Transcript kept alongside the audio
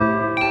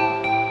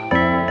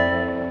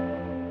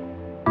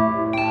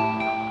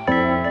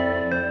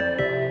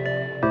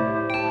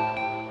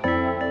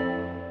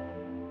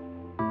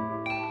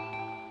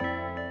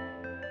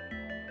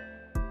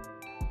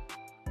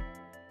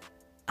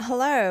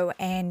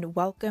and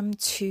welcome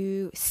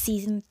to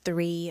season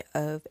 3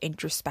 of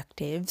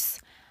Introspectives.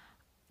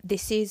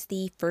 This is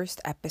the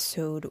first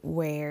episode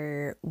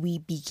where we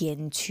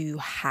begin to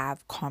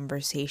have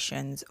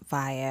conversations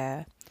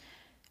via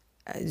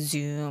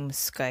Zoom,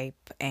 Skype,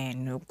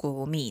 and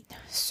Google Meet.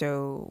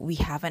 So we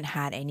haven't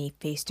had any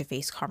face to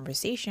face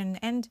conversation,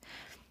 and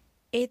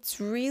it's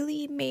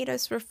really made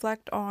us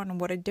reflect on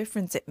what a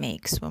difference it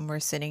makes when we're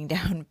sitting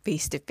down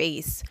face to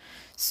face.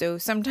 So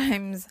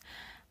sometimes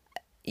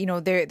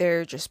there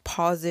are just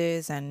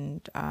pauses,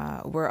 and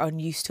we're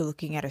unused to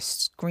looking at a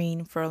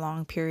screen for a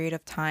long period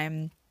of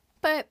time.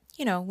 But,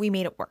 we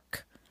made it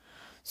work.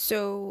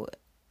 So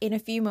in a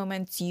few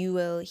moments, you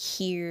will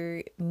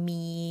hear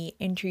me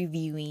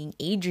interviewing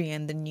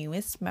Adrienne, the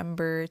newest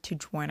member to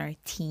join our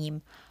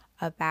team,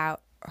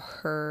 about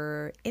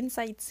her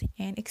insights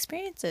and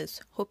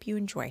experiences. Hope you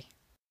enjoy.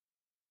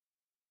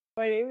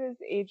 My name is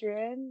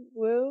Adrienne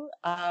Wu.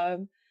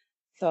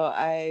 So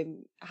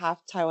I'm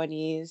half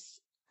Taiwanese,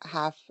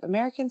 half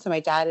American. So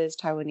my dad is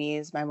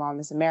Taiwanese, my mom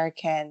is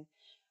American.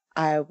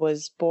 I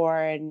was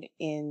born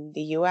in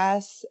the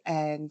US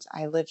and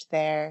I lived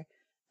there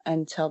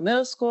until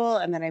middle school,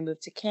 and then I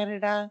moved to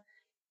Canada,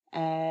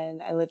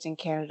 and I lived in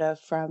Canada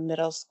from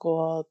middle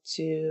school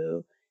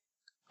to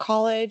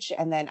college.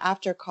 And then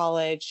after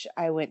college,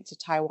 I went to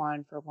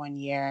Taiwan for 1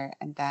 year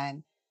and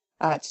then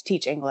to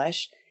teach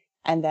English.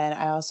 And then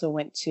I also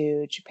went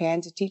to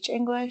Japan to teach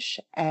English.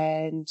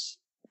 And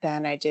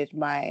then I did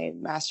my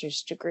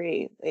master's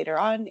degree later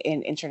on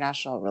in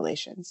international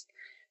relations.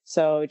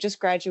 So just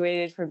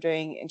graduated from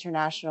doing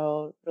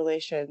international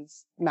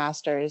relations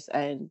master's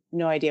and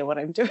no idea what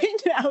I'm doing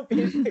now,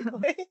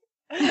 basically.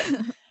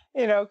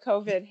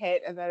 COVID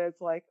hit, and then it's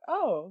like,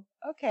 oh,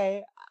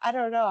 okay. I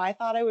don't know. I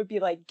thought I would be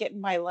like getting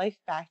my life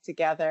back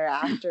together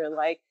after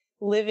like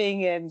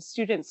living in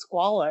student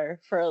squalor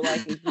for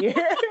like a year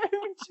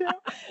or two.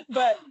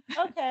 But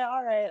okay,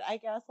 all right. I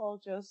guess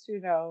I'll just,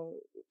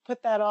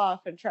 put that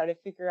off and try to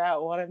figure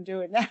out what I'm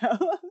doing now.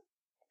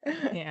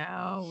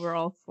 Yeah, we're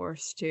all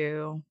forced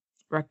to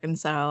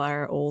reconcile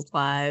our old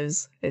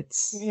lives.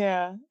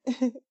 Yeah.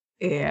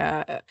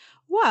 Yeah.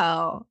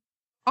 Well,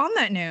 on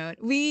that note,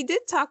 we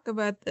did talk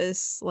about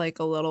this like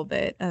a little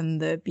bit in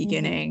the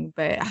beginning,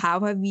 but how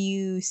have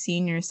you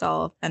seen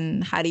yourself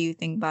and how do you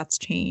think that's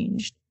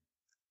changed?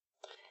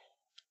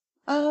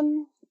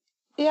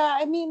 Yeah,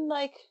 I mean,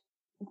 like,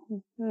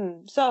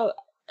 so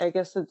I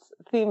guess its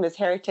theme is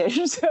heritage.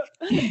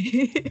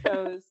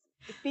 So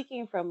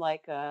speaking from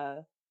like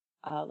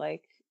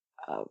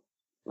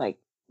like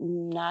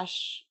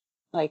Nash,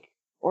 like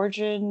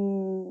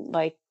origin,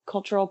 like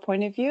cultural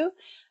point of view,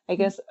 I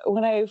guess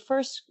when I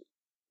first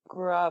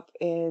grew up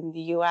in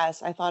the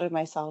US, I thought of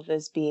myself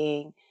as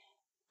being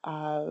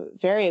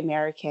very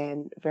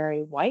American,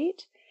 very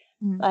white.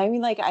 I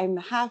mean, like, I'm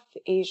half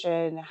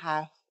Asian,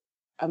 half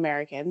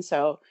American.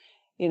 So,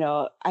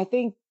 I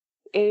think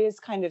it is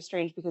kind of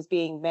strange because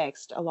being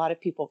mixed, a lot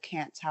of people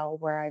can't tell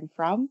where I'm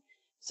from.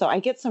 So I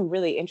get some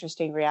really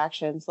interesting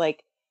reactions.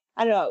 Like,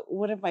 I don't know,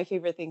 one of my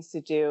favorite things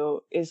to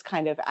do is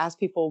kind of ask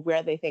people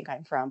where they think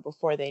I'm from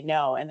before they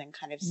know, and then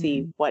kind of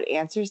see what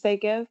answers they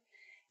give.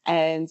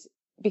 And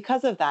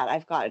because of that,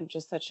 I've gotten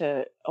just such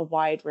a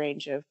wide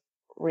range of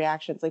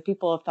reactions. Like,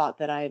 people have thought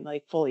that I'm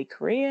like fully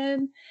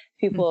Korean.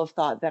 People have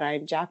thought that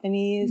I'm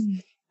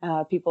Japanese.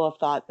 People have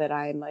thought that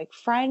I'm like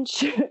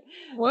French.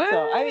 What?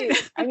 So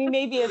I mean,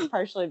 maybe it's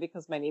partially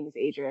because my name is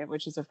Adrienne,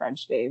 which is a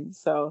French name.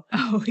 So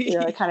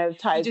it kind of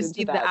ties you just into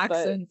see that. The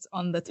accent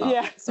on the top.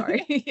 Yeah.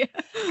 Sorry. Yeah.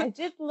 I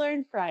did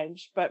learn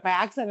French, but my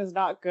accent is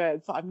not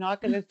good, so I'm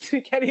not going to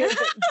speak any of it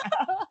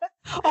now.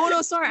 Oh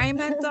no, sorry. I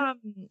meant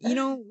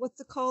what's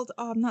it called?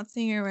 Oh, I'm not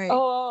saying it right.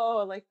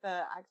 Oh, like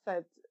the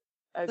accent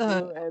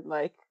agu and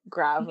like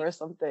grav or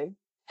something.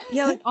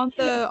 Yeah, like on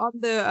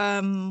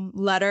the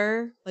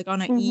letter, like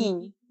on an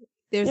E.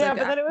 There's but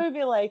then it would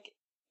be like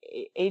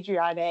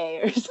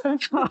Adriane or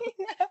something.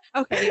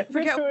 Okay,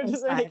 forget what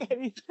doesn't make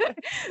any sense.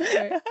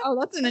 Right. Oh,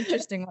 that's an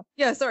interesting one.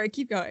 Yeah, sorry,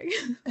 keep going.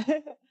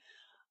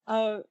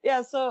 So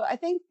I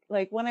think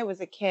like when I was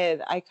a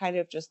kid, I kind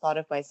of just thought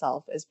of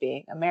myself as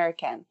being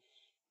American.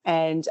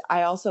 And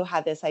I also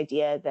had this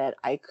idea that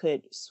I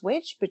could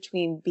switch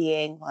between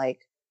being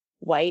like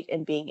white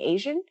and being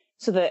Asian,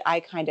 so that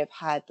I kind of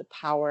had the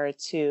power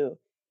to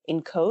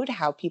encode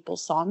how people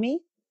saw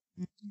me.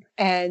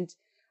 And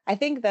I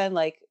think then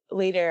like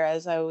later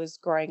as I was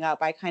growing up,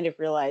 I kind of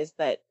realized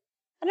that,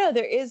 I don't know,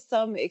 there is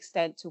some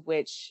extent to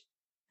which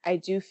I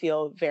do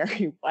feel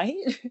very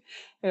white.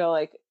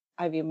 Like,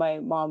 I mean, my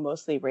mom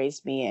mostly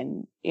raised me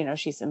and,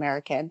 she's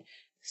American.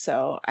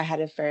 So I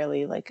had a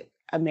fairly like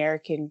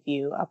American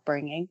view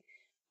upbringing.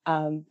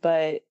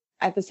 But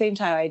at the same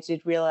time, I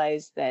did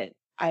realize that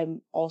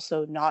I'm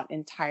also not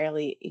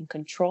entirely in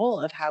control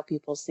of how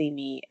people see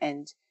me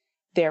and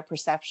their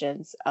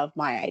perceptions of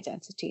my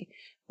identity,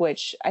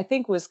 which I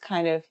think was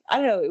kind of, I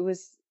don't know, it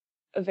was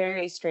a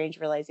very strange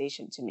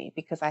realization to me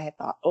because I had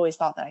always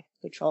thought that I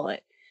could control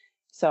it.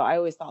 So I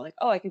always thought like,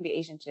 oh, I can be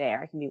Asian today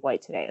or I can be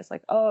white today. It's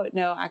like, oh,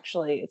 no,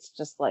 actually, it's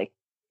just like,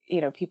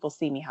 people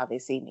see me how they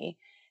see me.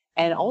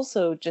 And Mhm.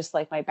 also just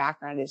like my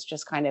background is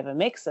just kind of a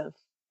mix of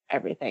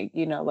everything,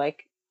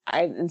 like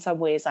in some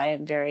ways I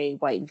am very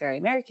white and very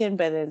American,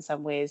 but in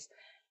some ways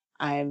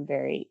I'm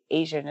very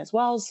Asian as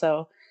well.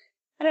 So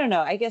I don't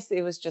know. I guess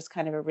it was just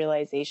kind of a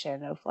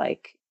realization of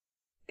like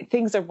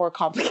things are more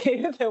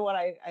complicated than what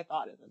I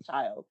thought as a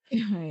child.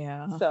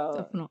 Yeah, So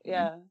definitely.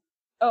 yeah.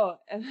 Oh,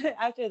 and then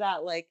after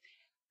that, like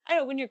I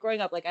don't know, when you're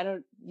growing up, like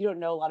you don't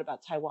know a lot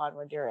about Taiwan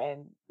when you're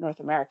in North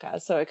America.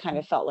 So it kind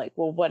of felt like,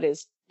 well, what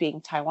is being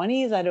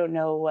Taiwanese? I don't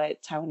know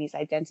what Taiwanese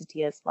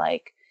identity is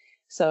like.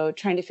 So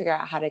trying to figure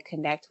out how to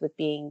connect with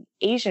being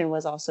Asian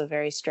was also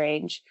very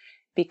strange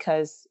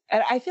because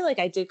and I feel like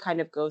I did kind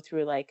of go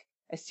through like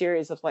a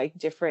series of like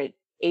different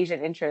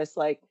Asian interests.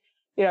 Like,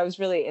 I was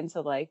really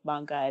into like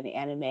manga and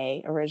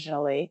anime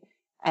originally.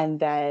 And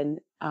then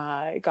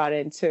got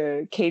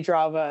into K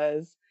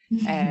dramas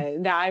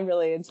and now I'm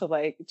really into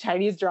like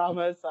Chinese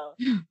drama. So,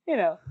 you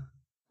know,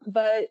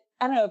 but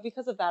I don't know,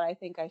 because of that, I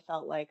think I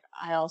felt like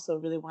I also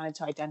really wanted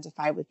to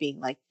identify with being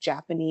like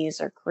Japanese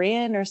or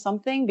Korean or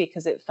something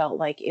because it felt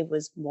like it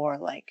was more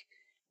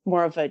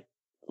of a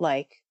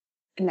like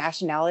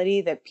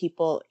nationality that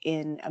people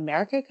in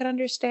America could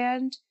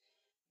understand,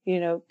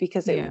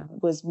 because it Yeah.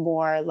 was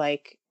more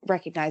like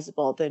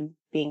recognizable than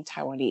being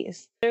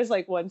Taiwanese. There's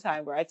like one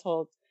time where I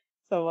told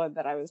someone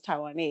that I was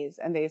Taiwanese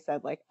and they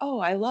said like, "Oh,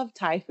 I love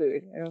Thai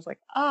food." And I was like,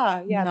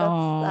 "Ah, yeah,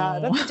 No.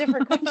 that's a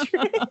different country."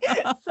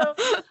 So,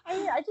 I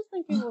mean, I just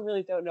think people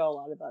really don't know a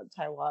lot about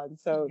Taiwan.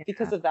 So, Yeah.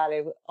 because of that,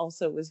 it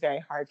also was very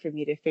hard for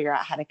me to figure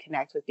out how to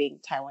connect with being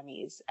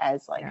Taiwanese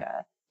as like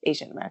Yeah. a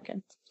Asian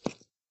American.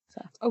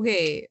 So,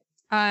 Okay.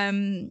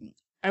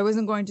 I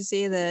wasn't going to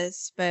say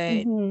this,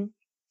 but hmm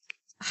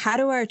how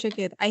do I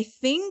articulate? I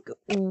think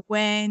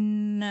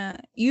when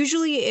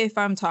usually if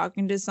I'm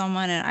talking to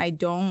someone and I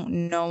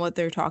don't know what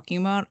they're talking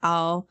about,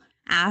 I'll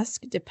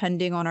ask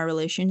depending on our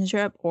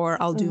relationship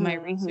or I'll do my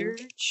hmm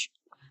research.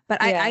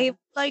 But yeah. I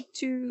like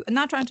to, I'm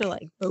not trying to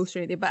like boast or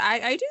anything, but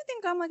I do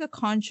think I'm like a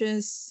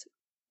conscious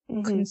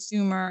hmm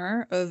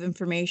consumer of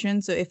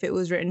information. So if it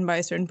was written by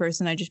a certain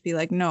person, I'd just be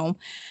like, no.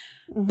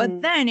 But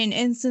hmm then in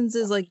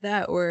instances like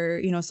that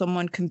where,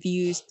 someone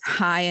confused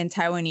Thai and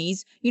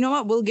Taiwanese, you know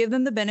what? We'll give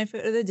them the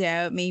benefit of the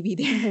doubt. Maybe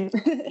hmm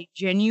they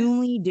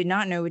genuinely did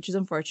not know, which is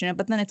unfortunate,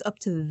 but then it's up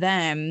to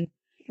them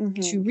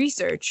to hmm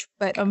research.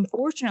 But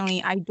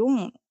unfortunately, I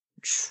don't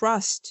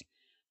trust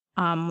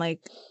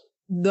like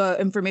the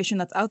information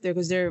that's out there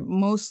because they're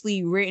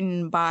mostly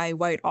written by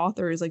white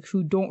authors like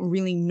who don't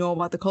really know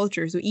about the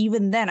culture. So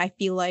even then I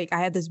feel like I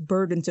had this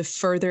burden to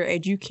further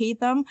educate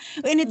them.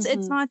 And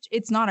hmm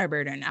it's not our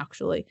burden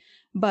actually.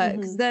 But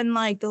because hmm then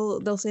like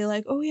they'll say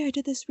like, oh yeah, I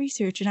did this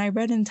research and I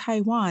read in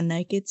Taiwan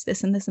like it's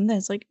this and this and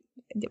this. Like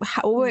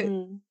how what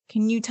hmm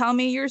can you tell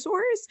me your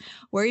source?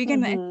 Where are you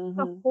gonna, it's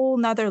a hmm whole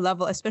nother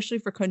level, especially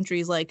for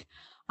countries like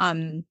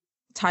um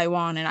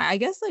Taiwan and I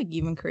guess like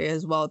even Korea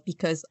as well,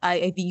 because I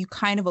think you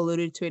kind of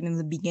alluded to it in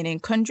the beginning.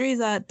 Countries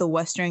that the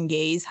Western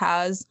gaze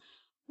has,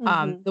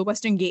 hmm the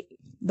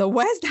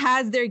West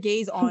has their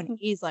gaze on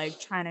is like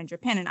China and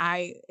Japan, and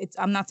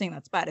I'm not saying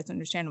that's bad, it's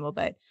understandable,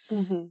 but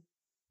hmm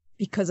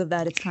because of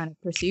that, it's kind of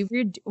perceived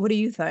weird. What do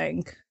you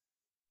think?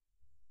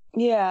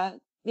 Yeah.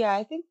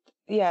 Yeah.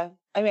 Yeah.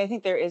 I mean, I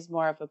think there is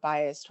more of a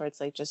bias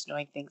towards like just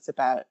knowing things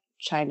about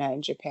China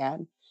and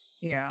Japan.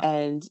 Yeah,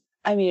 And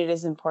I mean, it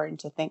is important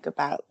to think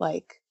about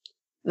like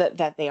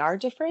that they are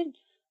different.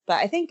 But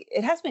I think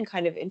it has been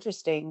kind of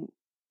interesting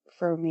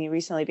for me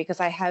recently because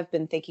I have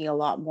been thinking a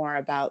lot more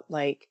about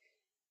like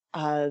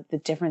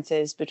the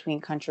differences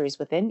between countries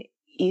within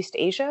East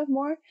Asia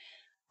more.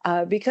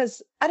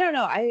 Because I don't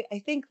know,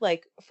 I think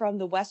like from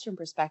the Western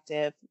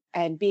perspective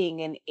and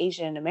being an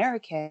Asian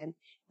American,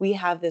 we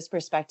have this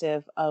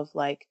perspective of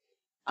like,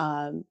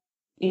 um,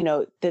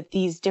 that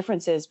these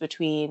differences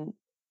between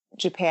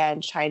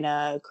Japan,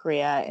 China,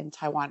 Korea, and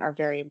Taiwan are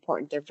very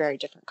important. They're very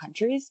different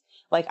countries.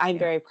 Like I'm yeah.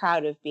 very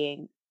proud of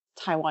being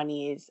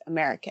Taiwanese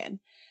American,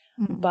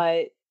 Mm.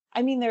 but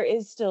I mean, there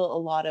is still a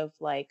lot of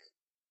like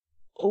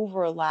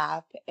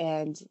overlap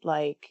and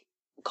like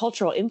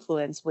cultural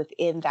influence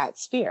within that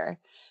sphere.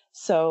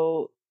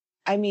 So,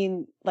 I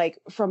mean, like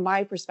from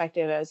my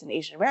perspective as an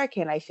Asian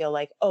American, I feel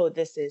like, oh,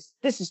 this is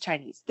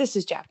Chinese, this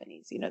is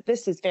Japanese,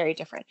 this is very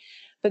different.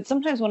 But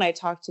sometimes when I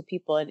talk to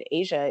people in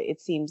Asia,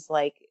 it seems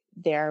like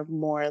they're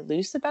more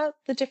loose about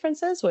the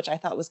differences, which I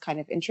thought was kind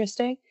of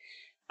interesting.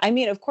 I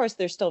mean, of course,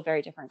 they're still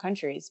very different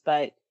countries,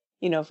 but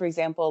for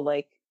example,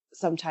 like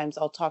sometimes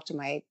I'll talk to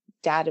my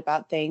dad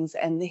about things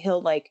and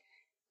he'll like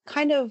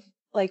kind of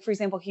like, for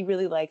example, he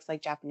really likes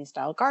like Japanese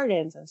style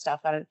gardens and stuff.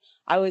 And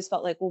I always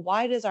felt like, well,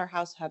 why does our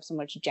house have so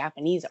much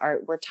Japanese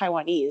art? We're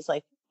Taiwanese.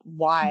 Like,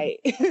 why?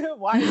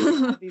 Why do we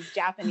have these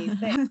Japanese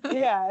things?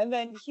 Yeah. And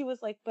then he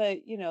was like, but,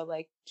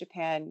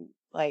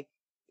 like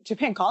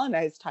Japan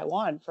colonized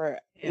Taiwan for,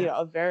 Yeah.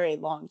 a very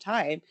long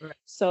time. Right.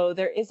 So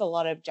there is a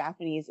lot of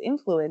Japanese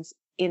influence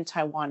in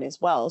Taiwan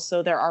as well.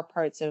 So there are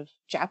parts of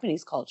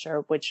Japanese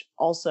culture which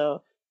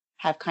also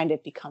have kind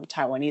of become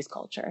Taiwanese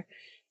culture. Oh,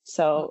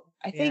 So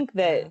I yeah. think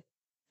that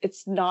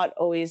it's not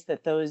always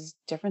that those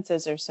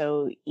differences are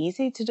so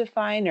easy to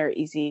define or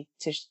easy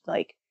to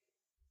like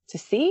to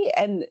see.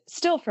 And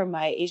still from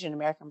my Asian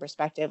American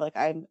perspective, like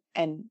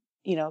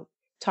you know,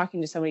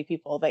 talking to so many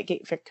people that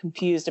get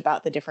confused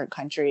about the different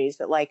countries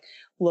that like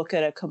look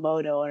at a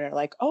kimono and are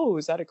like, oh,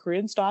 is that a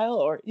Korean style?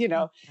 Or, you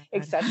know,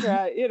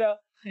 etc. You know,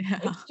 Yeah.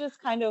 it's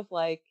just kind of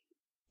like,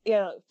 you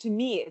know, to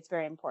me, it's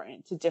very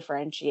important to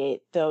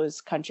differentiate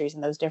those countries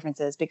and those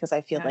differences, because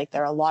I feel Yeah. like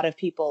there are a lot of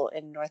people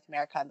in North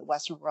America and the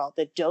Western world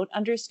that don't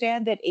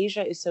understand that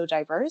Asia is so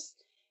diverse.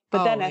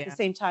 But then Oh, at the yeah.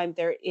 same time,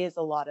 there is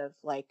a lot of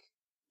like,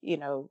 you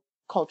know,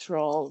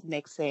 cultural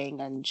mixing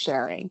and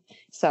sharing.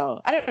 So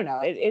I don't know.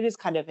 It is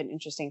kind of an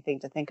interesting thing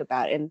to think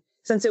about. And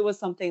since it was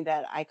something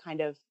that I kind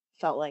of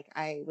felt like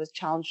I was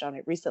challenged on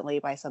it recently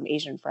by some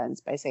Asian friends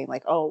by saying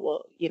like, oh,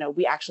 well, you know,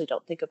 we actually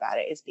don't think about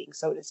it as being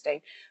so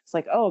distinct. It's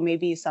like, oh,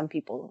 maybe some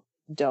people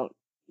don't,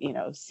 you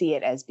know, see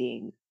it as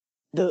being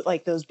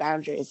like those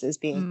boundaries as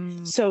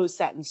being so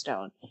set in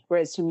stone.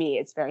 Whereas to me,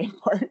 it's very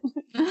important.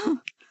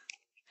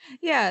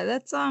 Yeah,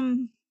 that's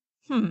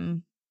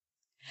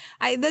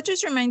that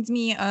just reminds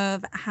me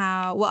of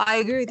how, well, I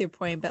agree with your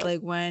point, but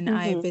like when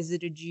I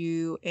visited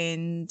you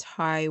in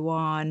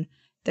Taiwan,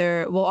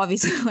 well,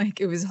 obviously,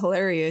 like it was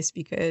hilarious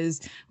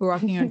because we're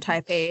walking on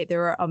Taipei. There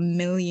were a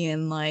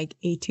million like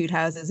etude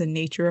houses and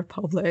nature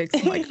republics.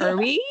 I'm like, are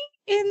we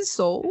in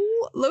Seoul,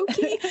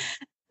 low-key?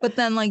 But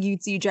then like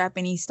you'd see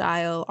Japanese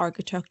style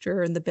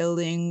architecture and the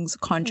buildings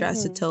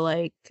contrasted to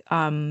like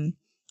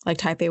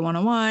Taipei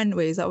 101.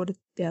 Wait, is that what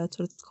that's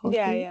what it's called?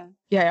 Yeah.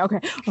 Yeah, okay.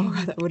 Oh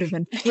god, that would have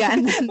been. Yeah,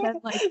 and then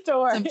like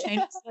Don't worry. some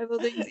Chinese style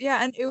buildings.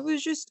 Yeah, and it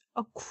was just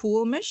a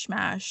cool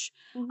mishmash.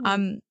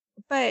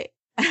 But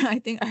I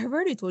think I've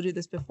already told you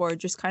this before,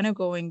 just kind of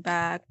going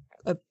back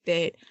a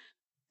bit.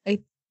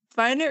 I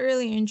find it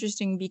really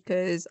interesting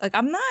because like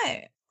I'm not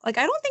like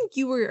I don't think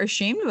you were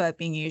ashamed about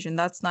being Asian.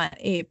 That's not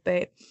it,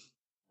 but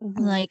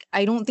like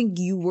I don't think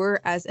you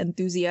were as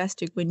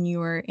enthusiastic when you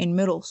were in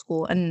middle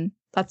school, and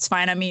that's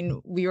fine. I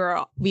mean, we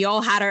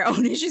all had our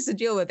own issues to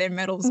deal with in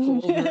middle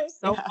school. We were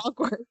so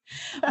awkward.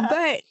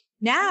 But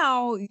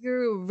now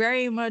you're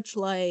very much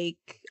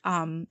like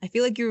I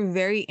feel like you're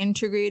very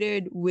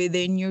integrated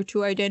within your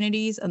two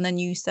identities. And then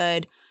you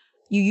said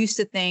you used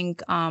to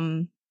think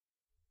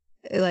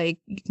like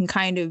you can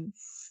kind of,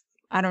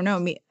 I don't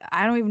know,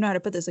 I don't even know how to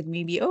put this, like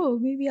maybe I'll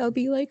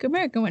be like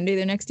American one day,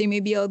 the next day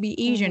maybe I'll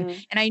be Asian.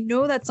 And I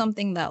know that's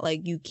something that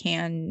like you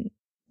can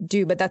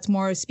do, but that's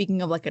more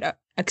speaking of like an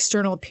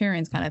external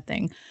appearance kind of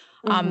thing.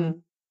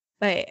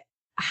 But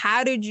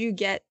how did you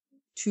get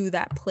to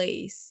that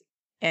place,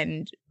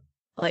 and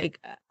like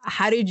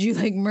how did you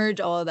like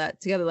merge all of that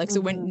together? Like so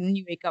when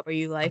you wake up, are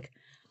you like,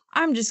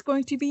 I'm just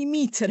going to be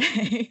me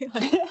today?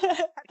 Like,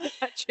 how did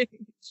that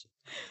change?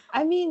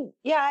 I mean,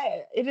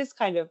 yeah, it is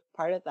kind of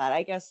part of that,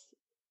 I guess.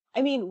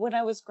 I mean, when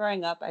I was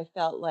growing up, I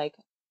felt like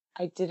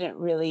I didn't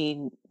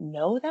really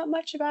know that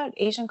much about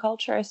Asian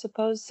culture, I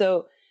suppose.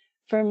 So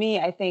for me,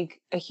 I think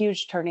a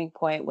huge turning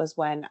point was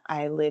when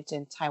I lived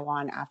in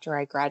Taiwan after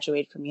I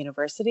graduated from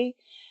university,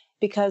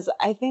 because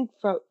I think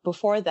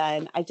before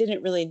then, I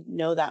didn't really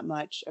know that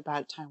much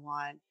about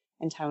Taiwan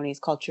and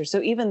Taiwanese culture.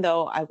 So even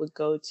though I would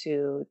go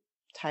to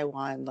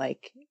Taiwan,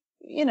 like,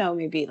 you know,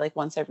 maybe like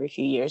once every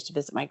few years to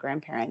visit my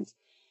grandparents,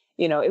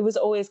 you know, it was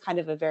always kind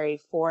of a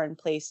very foreign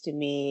place to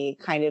me,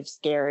 kind of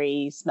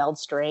scary, smelled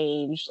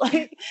strange.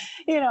 Like,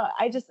 you know,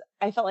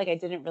 I felt like I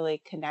didn't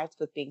really connect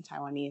with being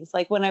Taiwanese.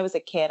 Like when I was a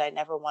kid, I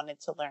never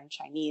wanted to learn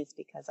Chinese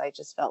because I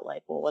just felt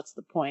like, well, what's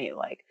the point?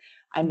 Like,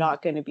 I'm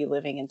not going to be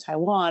living in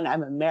Taiwan.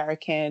 I'm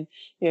American.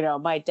 You know,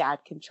 my dad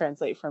can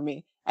translate for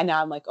me. And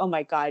now I'm like, oh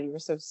my God, you were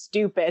so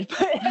stupid.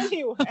 But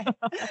anyway,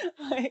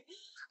 like,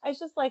 I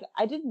just like,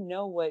 I didn't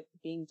know what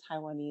being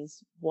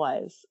Taiwanese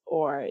was,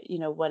 or, you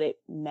know, what it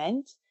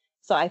meant.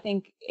 So I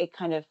think it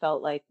kind of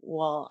felt like,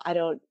 well, I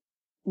don't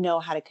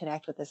know how to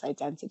connect with this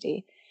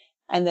identity.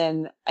 And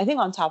then I think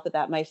on top of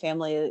that, my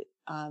family,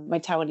 my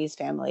Taiwanese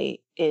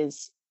family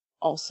is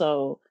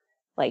also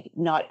like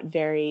not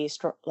very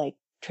like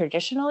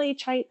traditionally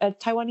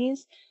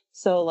Taiwanese.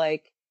 So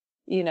like,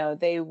 you know,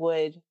 they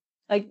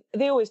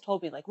always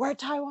told me like, we're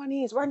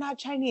Taiwanese, we're not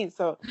Chinese.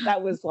 So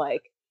that was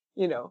like,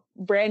 you know,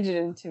 branded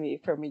into me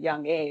from a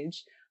young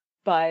age.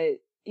 But,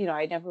 you know,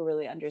 I never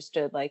really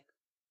understood like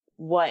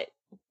what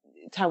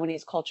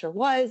Taiwanese culture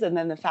was. And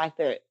then the fact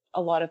that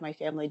a lot of my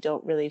family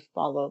don't really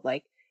follow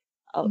like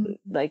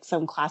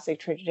some classic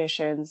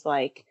traditions,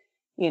 like,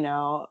 you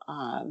know,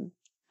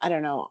 I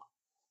don't know,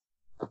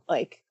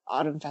 like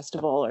autumn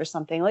festival or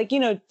something, like, you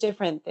know,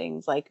 different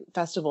things, like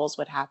festivals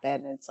would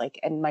happen. And it's like,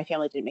 and my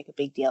family didn't make a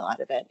big deal out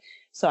of it.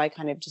 So I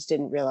kind of just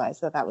didn't realize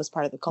that that was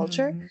part of the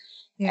culture.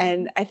 Yeah.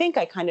 And I think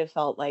I kind of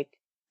felt like,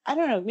 I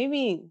don't know,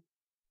 maybe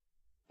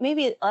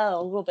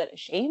a little bit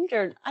ashamed,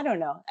 or I don't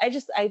know. I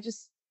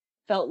just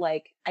felt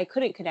like I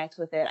couldn't connect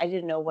with it. I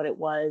didn't know what it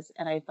was.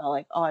 And I felt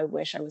like, oh, I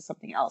wish I was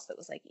something else that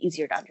was like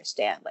easier to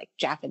understand, like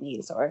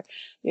Japanese or,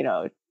 you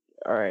know,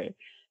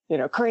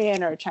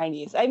 Korean or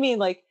Chinese. I mean,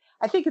 like,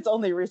 I think it's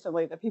only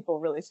recently that people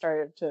really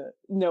started to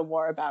know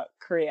more about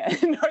Korea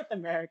and North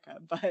America.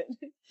 But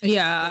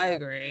Yeah, I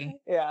agree.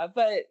 yeah,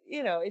 but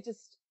it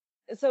just,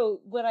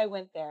 so when I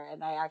went there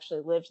and I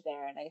actually lived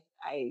there and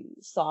I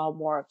saw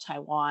more of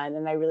Taiwan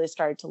and I really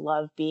started to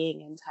love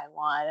being in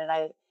Taiwan and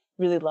I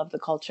really love the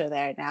culture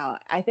there now.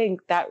 I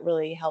think that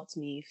really helped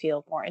me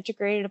feel more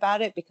integrated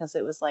about it because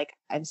it was like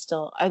I'm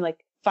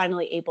like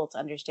finally able to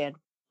understand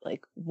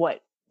like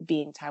what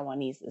being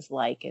Taiwanese is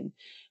like and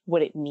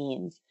what it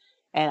means.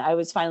 And I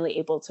was finally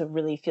able to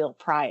really feel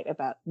pride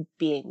about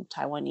being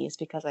Taiwanese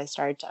because I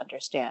started to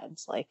understand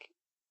like,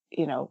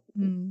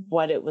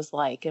 what it was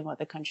like and what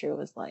the country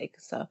was like.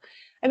 So,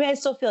 I mean, I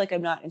still feel like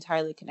I'm not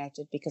entirely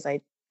connected because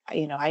I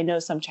know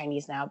some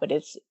Chinese now, but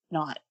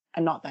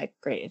I'm not that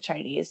great at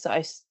Chinese. So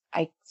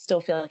I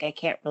still feel like I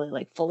can't really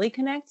like fully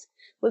connect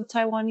with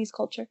Taiwanese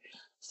culture.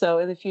 So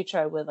in the future,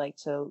 I would like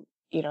to,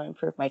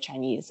 improve my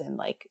Chinese and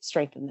like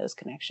strengthen those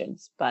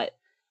connections. But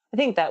I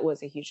think that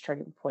was a huge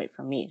turning point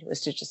for me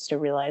was to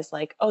realize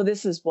like, oh,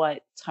 this is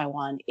what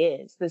Taiwan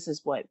is. This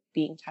is what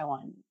being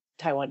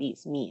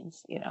Taiwanese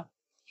means,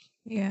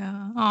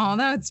 Yeah. Oh,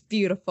 that's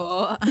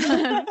beautiful.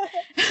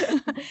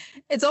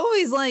 It's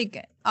always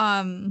like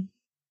I don't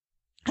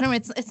know,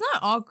 it's not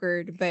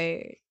awkward,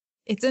 but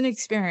it's an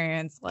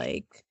experience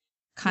like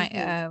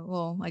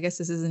well, I guess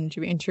this isn't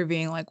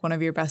interviewing like one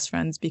of your best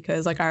friends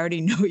because like I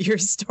already know your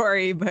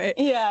story, but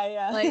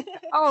yeah. like,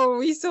 oh,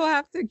 we still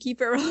have to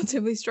keep it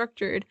relatively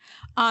structured.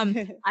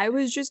 I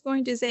was just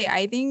going to say,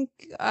 I think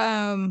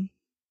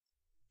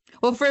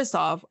well, first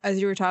off, as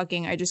you were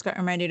talking, I just got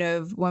reminded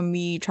of when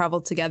we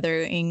traveled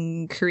together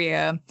in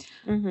Korea.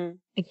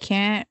 I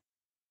can't.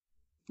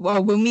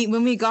 Well, when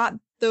we got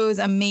those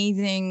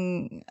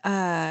amazing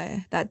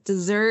that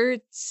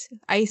dessert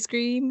ice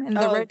cream and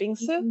the red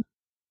bingsu.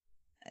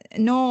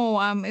 No,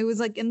 it was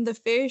like in the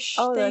fish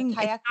thing. The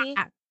taiyaki.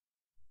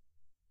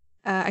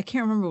 I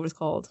can't remember what it's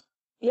called.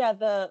 Yeah,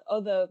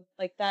 the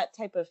like that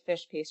type of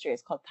fish pastry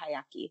is called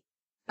taiyaki.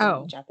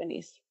 In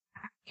Japanese.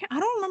 I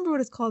don't remember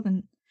what it's called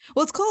in.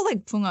 Well, it's called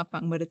like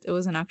bungapang, but it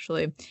wasn't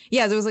actually.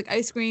 Yeah, there was like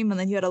ice cream, and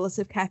then you had a list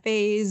of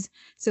cafes.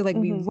 So like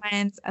we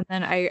went, and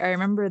then I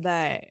remember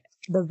that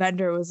the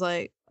vendor was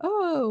like,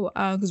 "Oh,"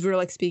 because we were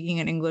like speaking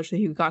in English, so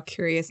he got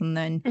curious, and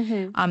then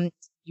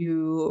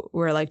you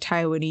were like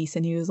Taiwanese,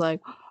 and he was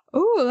like,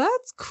 "Oh,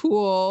 that's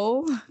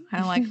cool,"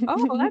 kind of like,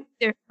 "Oh, that's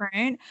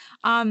different."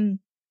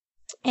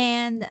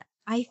 And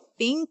I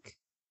think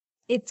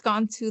it's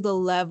gone to the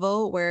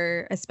level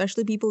where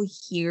especially people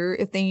here,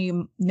 if they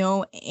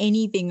know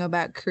anything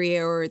about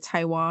Korea or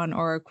Taiwan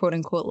or quote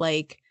unquote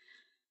like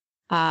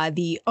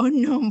the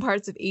unknown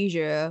parts of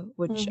Asia,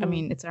 which I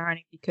mean it's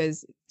ironic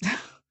because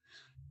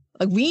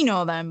like we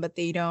know them but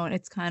they don't.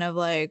 It's kind of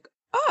like,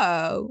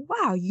 oh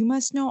wow, you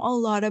must know a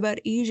lot about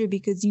Asia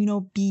because you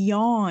know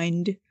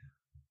beyond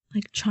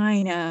like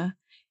China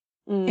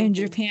and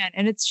Japan.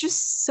 And it's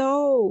just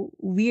so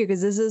weird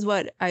because this is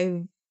what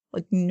I've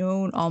like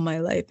known all my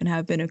life and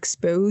have been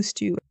exposed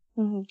to.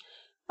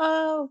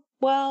 Oh,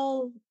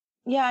 well,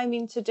 yeah, I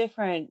mean to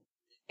different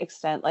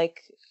extent.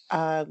 Like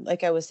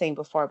I was saying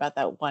before about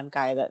that one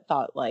guy that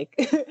thought like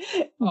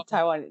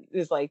Taiwan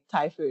is like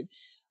Thai food.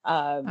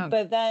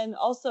 But then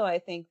also I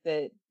think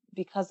that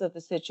because of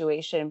the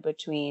situation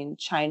between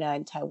China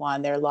and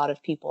Taiwan, there are a lot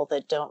of people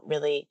that don't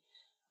really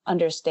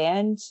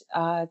understand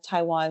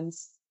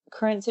Taiwan's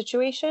current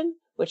situation,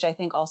 which I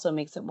think also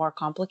makes it more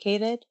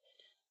complicated.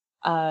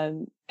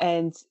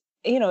 And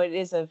it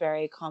is a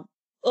very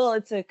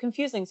it's a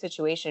confusing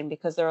situation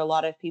because there are a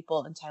lot of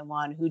people in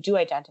Taiwan who do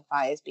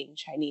identify as being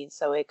Chinese.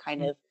 So it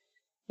kind of,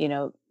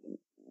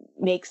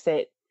 makes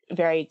it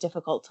very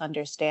difficult to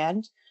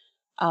understand.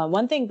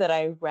 One thing that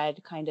I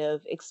read kind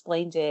of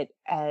explained it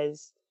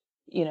as,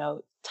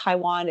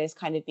 Taiwan is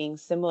kind of being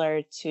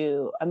similar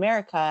to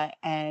America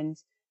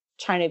and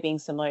China being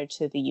similar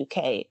to the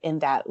UK in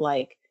that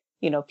like,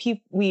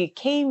 we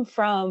came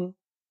from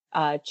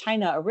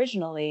China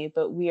originally,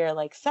 but we are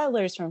like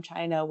settlers from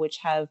China, which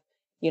have,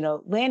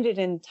 landed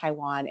in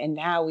Taiwan. And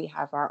now we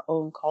have our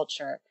own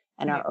culture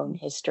and our own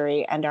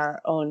history and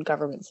our own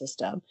government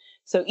system.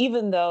 So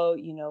even though,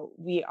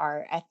 we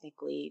are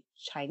ethnically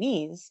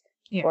Chinese,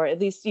 or at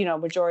least,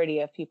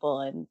 majority of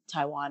people in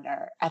Taiwan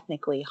are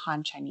ethnically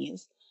Han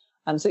Chinese.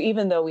 So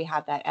even though we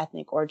have that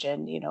ethnic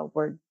origin,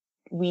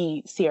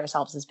 we see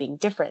ourselves as being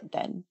different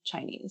than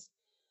Chinese.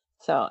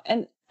 So,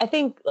 and I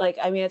think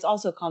it's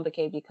also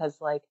complicated because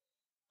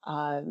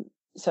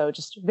so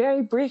just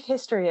very brief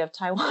history of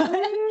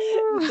Taiwan.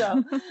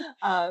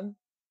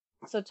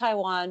 So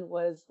Taiwan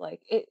was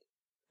like it,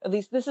 at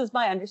least this is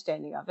my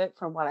understanding of it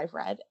from what I've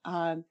read.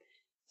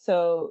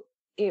 So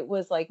it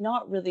was like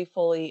not really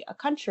fully a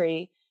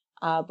country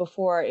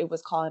before it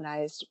was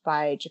colonized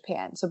by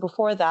Japan. So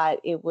before that,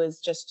 it was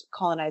just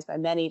colonized by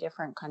many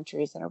different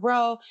countries in a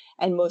row.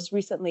 And most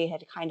recently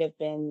had kind of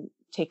been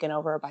taken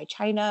over by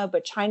China,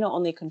 but China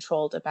only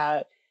controlled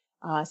about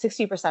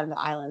 60% of the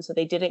island. So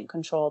they didn't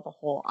control the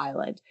whole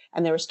island.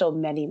 And there were still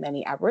many,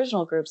 many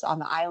Aboriginal groups on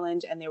the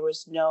island. And there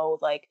was no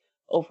like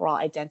overall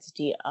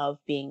identity of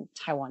being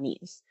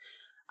Taiwanese.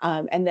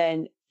 And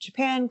then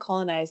Japan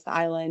colonized the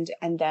island.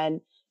 And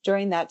then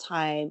during that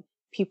time,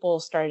 people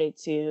started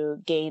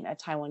to gain a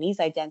Taiwanese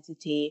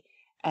identity.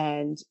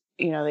 And,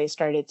 they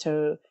started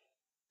to,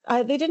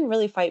 they didn't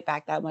really fight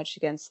back that much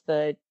against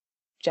the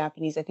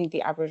Japanese. I think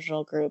the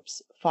Aboriginal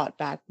groups fought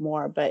back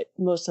more, but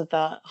most of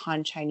the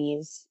Han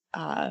Chinese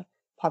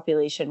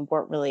population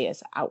weren't really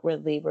as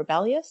outwardly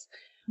rebellious.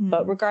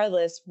 But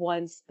regardless,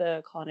 once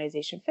the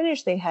colonization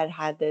finished, they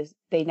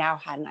now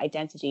had an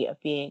identity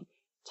of being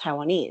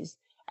Taiwanese.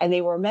 And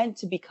they were meant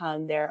to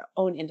become their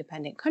own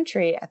independent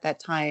country at that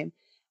time.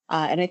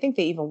 And I think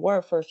they even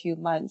were for a few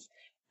months.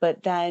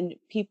 But then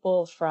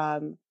people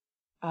from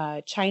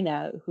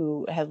China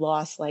who had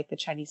lost like the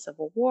Chinese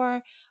Civil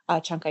War,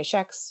 Chiang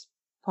Kai-shek's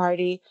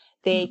party,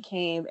 they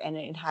came and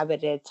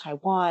inhabited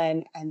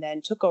Taiwan and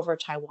then took over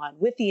Taiwan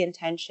with the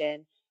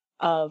intention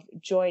of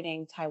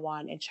joining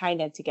Taiwan and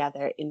China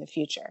together in the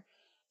future.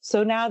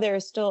 So now there are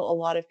still a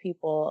lot of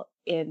people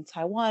in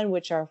Taiwan,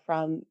 which are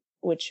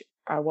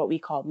what we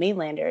call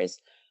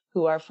mainlanders,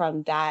 who are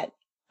from that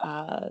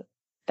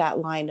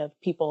line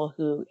of people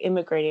who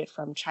immigrated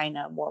from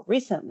China more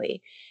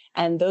recently.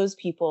 And those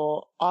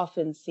people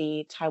often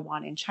see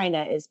Taiwan and China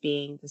as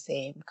being the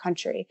same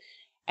country.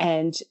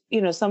 And,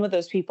 some of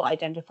those people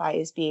identify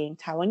as being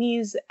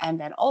Taiwanese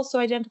and then also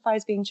identify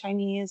as being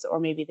Chinese, or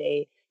maybe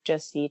they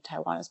just see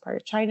Taiwan as part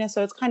of China.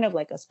 So it's kind of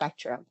like a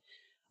spectrum.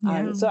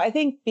 Yeah. So I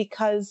think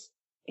because,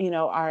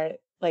 our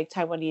like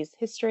Taiwanese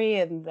history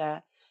and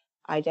the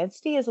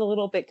identity is a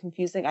little bit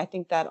confusing, I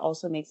think that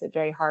also makes it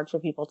very hard for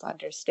people to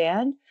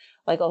understand.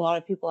 Like a lot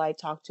of people I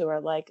talk to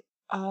are like,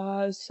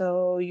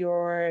 so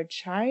you're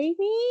Chinese?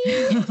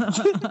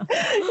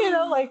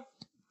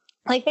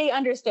 Like they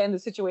understand the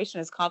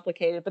situation is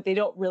complicated, but they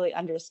don't really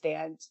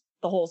understand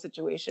the whole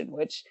situation,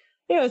 which,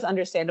 is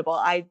understandable.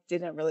 I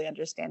didn't really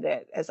understand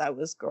it as I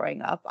was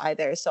growing up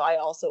either. So I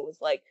also was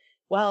like,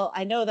 well,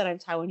 I know that I'm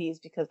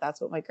Taiwanese because that's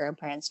what my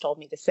grandparents told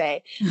me to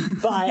say,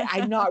 but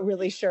I'm not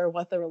really sure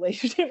what the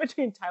relationship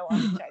between Taiwan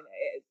and China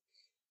is.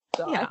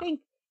 So yeah.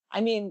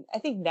 I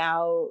think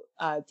now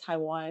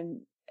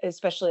Taiwan,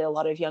 especially a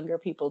lot of younger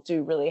people,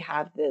 do really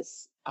have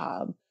this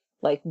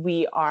like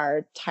we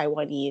are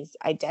Taiwanese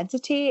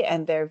identity,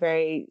 and they're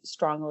very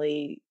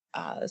strongly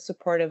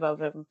supportive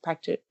of and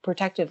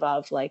protective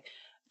of like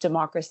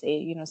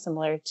democracy,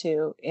 similar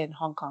to in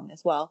Hong Kong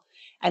as well.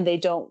 And they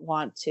don't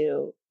want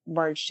to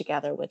merge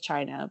together with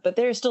China. But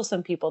there are still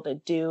some people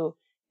that do,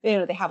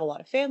 they have a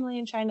lot of family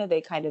in China.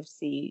 They kind of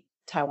see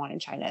Taiwan and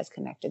China as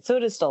connected. So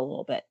it is still a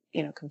little bit,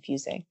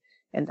 confusing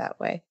in that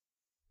way.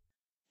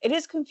 It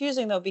is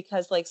confusing though,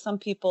 because like some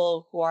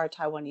people who are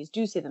Taiwanese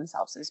do see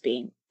themselves as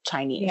being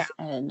Chinese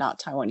and not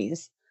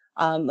Taiwanese.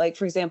 Like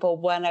for example,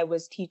 when I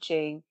was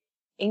teaching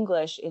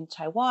English in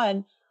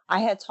Taiwan, I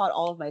had taught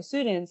all of my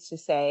students to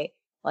say,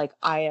 like,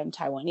 I am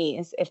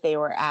Taiwanese if they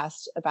were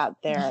asked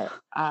about their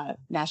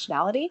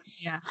nationality.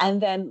 Yeah.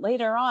 And then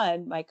later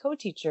on, my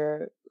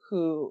co-teacher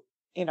who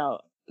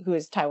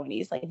is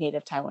Taiwanese, like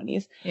native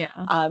Taiwanese.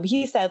 Yeah.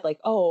 He said like,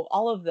 oh,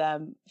 all of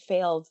them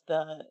failed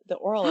the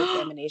oral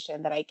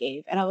examination that I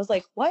gave. And I was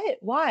like, what?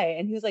 Why?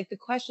 And he was like, the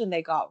question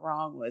they got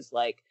wrong was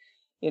like,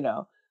 oh,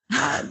 no.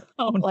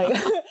 like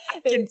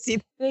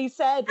they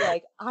said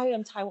like, I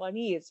am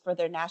Taiwanese for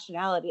their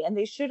nationality. And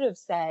they should have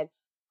said,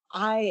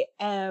 I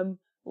am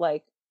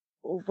like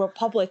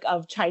Republic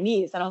of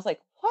Chinese. And I was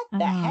like, what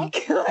the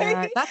heck?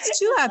 Like, that's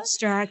too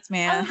abstract,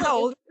 man. How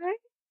old are they?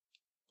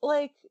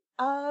 Like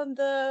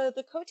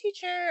the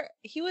co-teacher,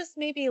 he was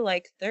maybe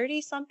like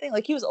 30 something.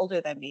 Like he was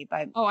older than me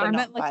by I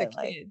meant like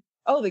the kids.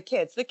 Oh, the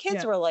kids. The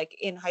kids were like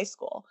in high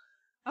school.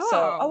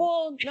 So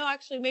well, no,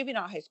 actually maybe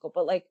not high school,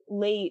 but like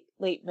late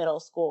middle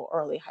school,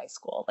 early high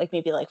school, like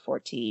maybe like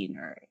 14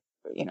 or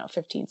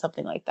 15,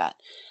 something like that.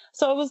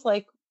 So I was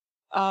like,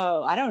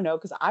 oh, I don't know,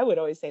 because I would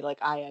always say like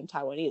I am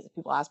Taiwanese if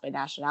people ask my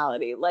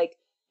nationality. Like,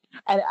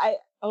 and I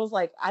was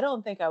like, I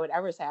don't think I would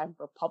ever say I'm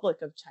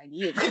Republic of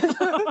Chinese.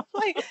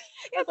 Like,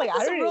 it's like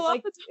I don't know,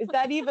 like, is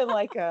that even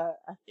like a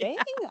thing?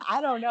 Yeah.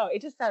 I don't know.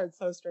 It just sounded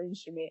so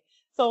strange to me.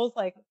 So I was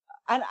like,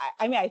 and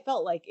I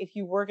felt like if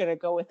you were gonna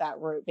go with that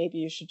route, maybe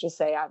you should just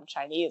say I'm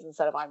Chinese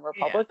instead of I'm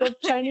Republic of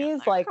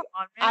Chinese. Like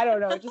on, I don't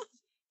know, it just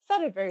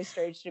sounded very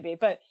strange to me.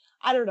 But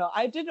I don't know.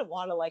 I didn't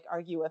want to like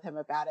argue with him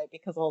about it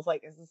because I was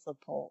like, is this a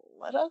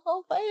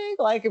political thing?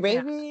 Like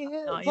maybe.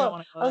 No,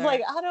 so I was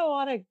like, I don't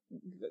want to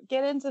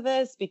get into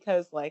this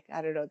because like,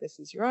 I don't know, this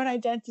is your own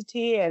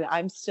identity. And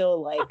I'm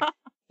still like,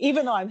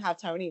 even though I'm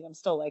half Taiwanese, I'm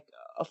still like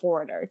a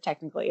foreigner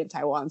technically in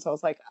Taiwan. So I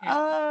was like,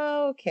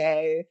 oh,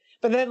 okay.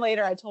 But then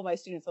later I told my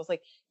students, I was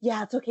like,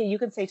 yeah, it's okay. You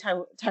can say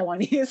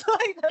Taiwanese.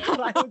 Like that's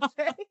what I would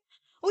say.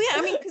 Well, yeah,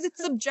 I mean, because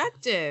it's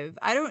subjective.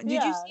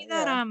 Did you see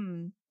that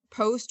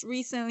post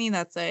recently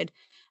that said,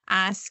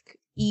 ask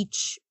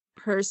each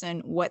person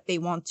what they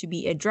want to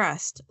be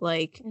addressed?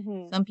 Like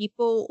some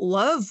people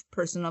love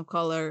person of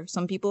color,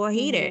 some people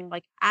hate it.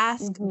 Like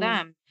ask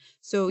them.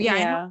 So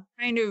I know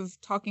kind of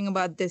talking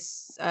about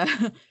this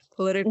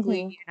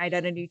politically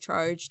identity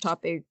charged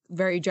topic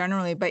very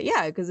generally, but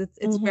yeah, because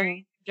it's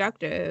very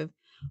subjective.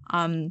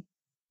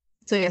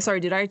 So yeah, sorry,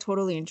 did I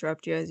totally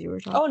interrupt you as you were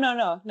talking? Oh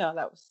no,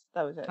 that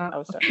was it. I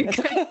was Okay,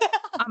 sorry. good.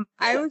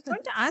 I was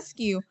going to ask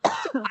you.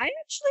 So I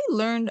actually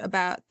learned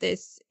about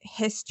this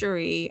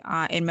history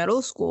in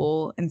middle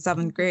school in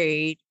seventh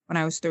grade when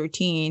I was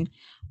 13.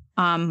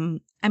 I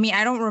mean,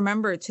 I don't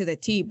remember it to the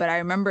T, but I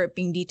remember it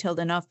being detailed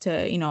enough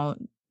to,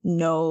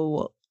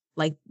 know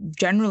like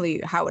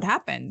generally how it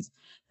happens.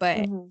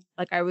 But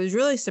like, I was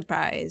really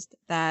surprised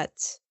that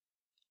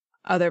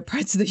other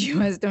parts of the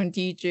US don't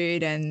teach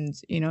it, and,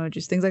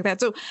 just things like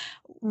that. So,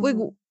 like,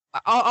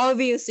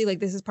 obviously, like,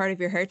 this is part of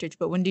your heritage,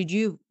 but when did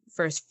you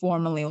first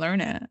formally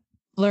learn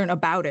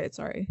about it?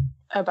 Sorry.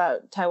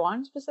 About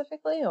Taiwan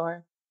specifically,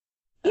 or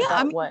Yeah, I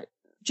about mean, what?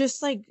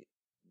 just like,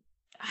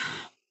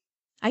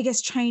 I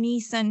guess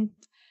Chinese and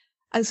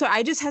so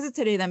I just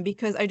hesitated then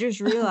because I just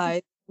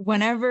realized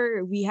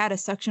whenever we had a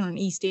section on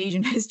East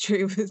Asian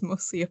history, it was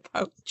mostly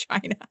about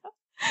China.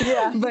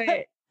 Yeah.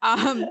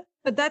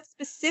 But that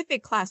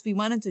specific class, we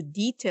went into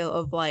detail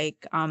of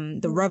like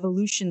the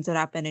revolutions that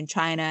happened in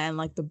China and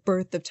like the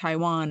birth of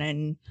Taiwan,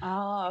 and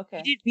Oh,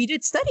 okay. we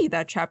did study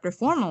that chapter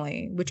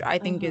formally, which I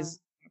think is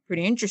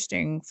pretty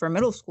interesting for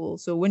middle school.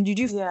 So when did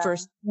you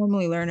first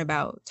formally learn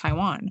about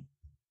Taiwan?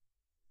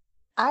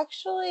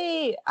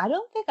 Actually, I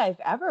don't think I've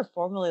ever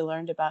formally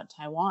learned about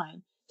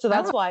Taiwan. So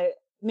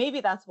maybe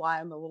that's why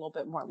I'm a little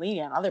bit more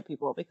lenient on other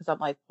people, because I'm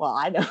like, well,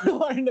 I never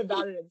learned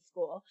about it in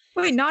school.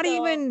 Wait, not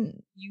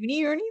even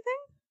uni or anything?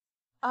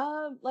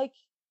 Like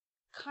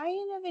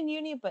kind of in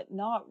uni, but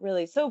not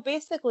really. So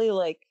basically,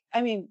 like,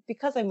 I mean,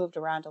 because I moved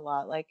around a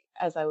lot, like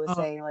as I was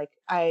saying, like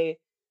I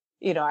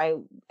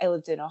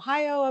lived in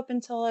Ohio up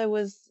until I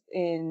was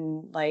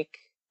in like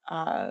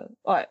well,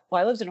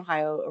 I lived in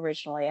Ohio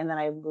originally, and then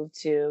I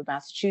moved to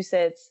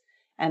Massachusetts,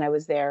 and I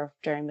was there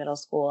during middle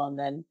school, and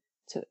then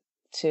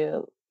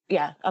to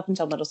up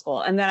until middle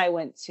school, and then I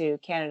went to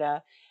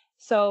Canada.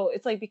 So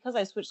it's like, because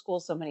I switched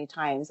schools so many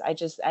times, I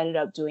just ended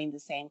up doing the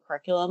same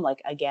curriculum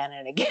like again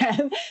and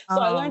again. So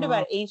I learned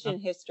about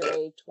ancient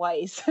history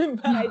twice,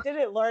 but I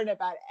didn't learn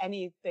about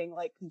anything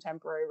like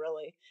contemporary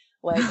really.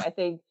 Like I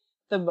think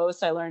the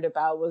most I learned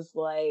about was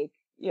like,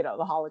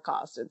 the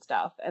Holocaust and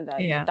stuff. And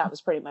then that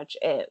was pretty much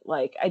it.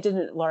 Like I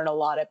didn't learn a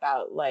lot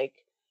about like,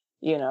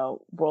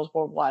 World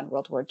War I,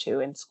 World War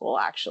II in school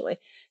actually.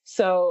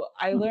 So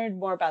I learned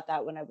more about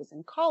that when I was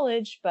in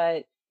college,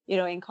 but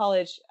in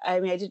college,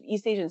 I mean, I did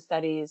East Asian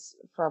studies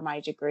for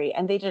my degree,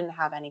 and they didn't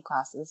have any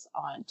classes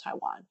on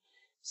Taiwan.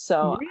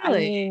 So, I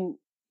mean,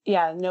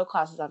 no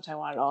classes on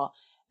Taiwan at all.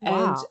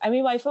 And I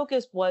mean, my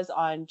focus was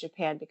on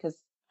Japan because,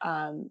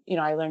 I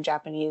learned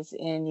Japanese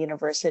in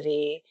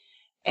university,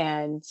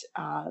 and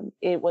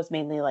it was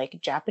mainly like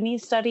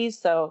Japanese studies.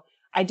 So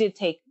I did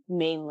take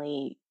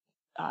mainly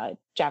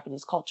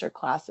Japanese culture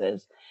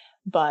classes,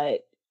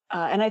 but,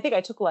 and I think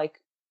I took like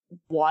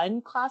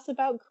one class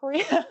about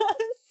Korea.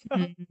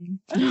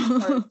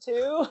 Or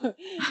two.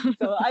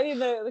 So I mean,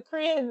 the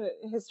Korean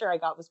history I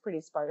got was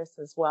pretty sparse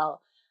as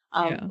well.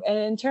 And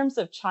in terms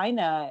of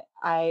China,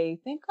 I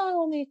think I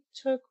only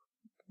took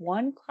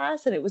one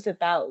class, and it was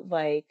about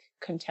like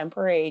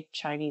contemporary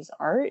Chinese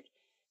art.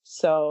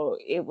 So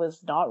it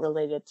was not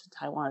related to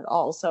Taiwan at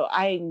all. So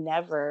I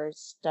never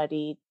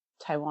studied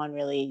Taiwan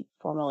really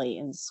formally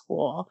in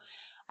school.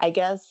 I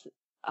guess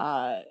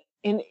and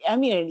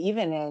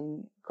even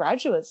in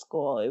graduate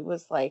school, it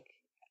was like,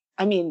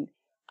 I mean,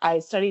 I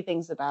studied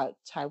things about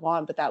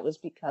Taiwan, but that was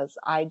because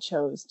I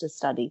chose to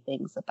study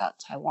things about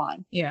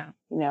Taiwan. Yeah.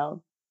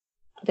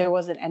 There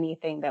wasn't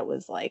anything that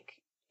was like,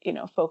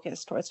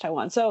 focused towards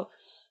Taiwan. So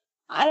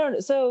I don't know.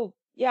 So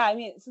yeah, I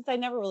mean, since I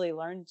never really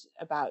learned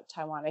about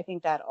Taiwan, I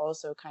think that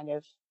also kind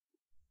of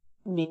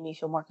made me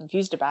feel more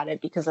confused about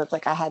it, because it's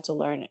like I had to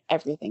learn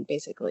everything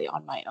basically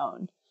on my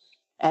own.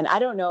 And I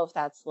don't know if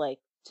that's like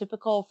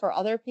typical for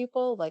other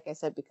people. Like I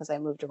said, because I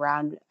moved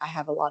around, I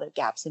have a lot of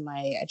gaps in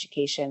my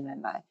education,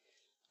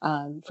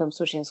 and from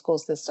switching school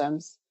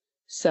systems.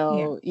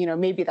 So,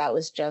 maybe that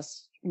was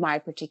just my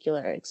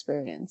particular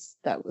experience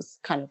that was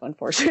kind of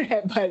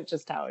unfortunate, but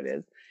just how it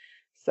is.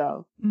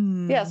 So,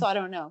 so I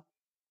don't know.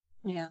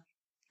 Yeah.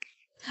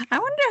 I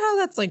wonder how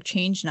that's like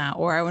changed now,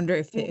 or I wonder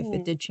if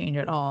it did change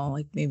at all.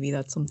 Like maybe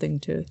that's something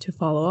to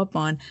follow up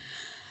on.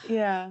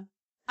 Yeah.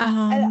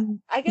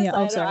 I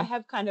guess I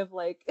have kind of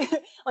like,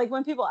 like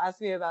when people ask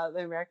me about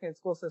the American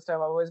school system,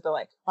 I've always been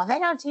like, well, they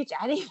don't teach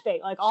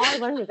anything. Like all I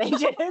learned was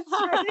ancient history.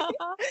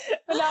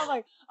 But now I'm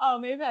like, oh,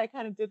 maybe I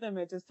kind of did them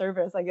a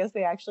disservice. I guess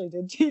they actually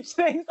did teach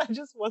things. I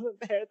just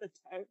wasn't there at the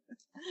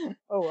time.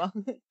 Oh, well.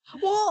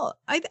 Well,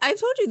 I've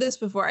told you this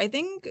before. I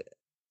think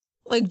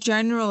like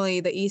generally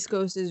the East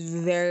Coast is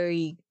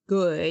very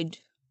good.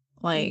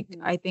 Like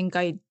I think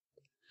I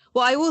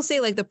will say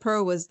like the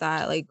pro was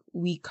that like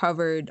we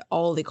covered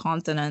all the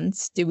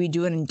continents. Did we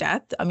do it in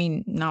depth? I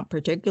mean, not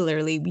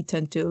particularly. We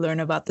tend to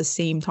learn about the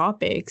same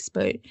topics,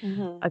 but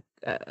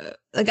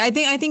like I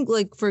think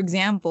like for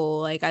example,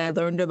 like I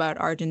learned about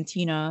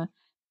Argentina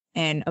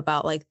and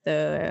about like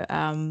the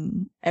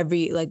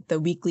the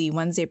weekly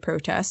Wednesday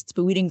protests,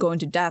 but we didn't go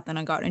into depth. And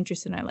I got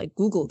interested and I like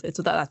Googled it,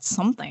 so that's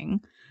something.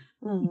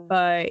 Mm-hmm.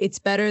 but it's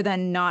better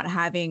than not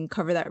having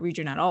covered that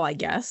region at all, I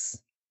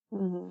guess.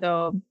 Mm-hmm.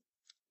 So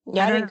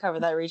Yeah, I I don't didn't cover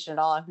that region at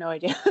all. I have no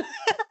idea.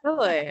 know.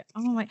 Really?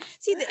 Oh my.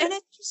 See, and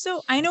it's just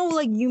so I know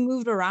like you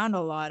moved around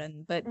a lot,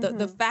 but the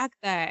Mm-hmm. fact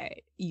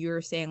that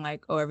you're saying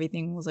like, oh,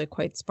 everything was like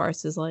quite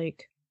sparse is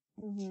like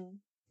Mm-hmm.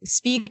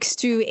 speaks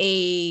to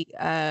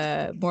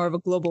a more of a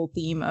global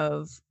theme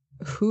of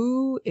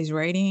who is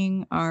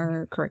writing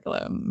our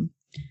curriculum.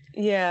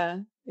 Yeah,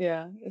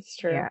 it's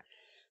true. Yeah.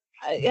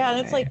 Yeah, and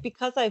it's Yeah. like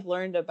because I've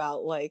learned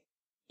about like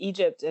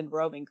Egypt and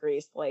Rome and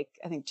Greece like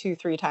I think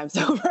 2-3 times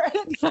over.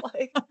 It's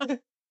like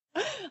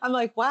I'm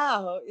like,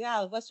 wow,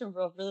 yeah, the Western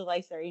world really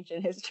likes their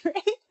ancient history.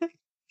 I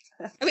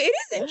mean, it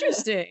is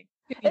interesting,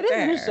 to be It is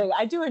fair. interesting.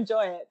 I do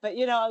enjoy it, but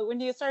when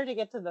you start to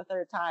get to the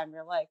third time,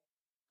 you're like,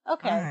 All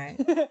okay,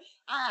 right.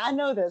 I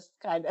know this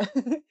kind of.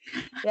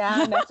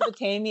 Yeah,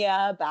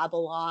 Mesopotamia,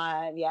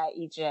 Babylon, yeah,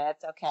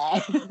 Egypt.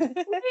 Okay.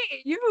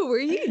 Wait, were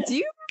you? Do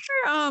you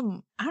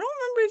remember? I don't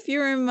remember if you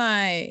were in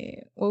my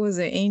what was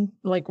it,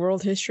 like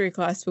world history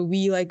class, but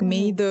we like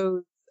made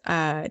those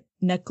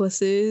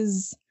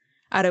necklaces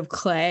out of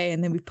clay,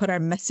 and then we put our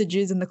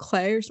messages in the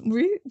clay. Or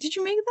something. Did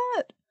you make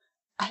that?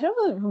 I don't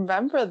really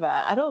remember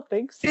that. I don't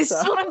think so. This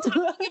is what I'm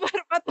talking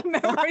about the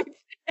memory.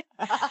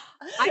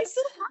 I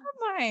still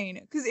have mine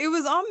because it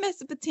was on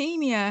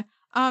Mesopotamia.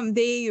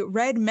 They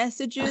read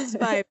messages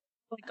by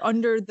like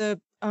under the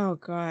oh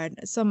god,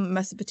 some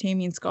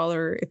Mesopotamian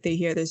scholar, if they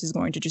hear this, is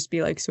going to just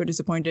be like so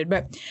disappointed.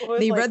 But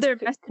they read their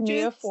messages.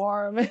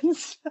 Cuneiform and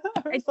stuff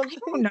or something.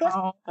 I don't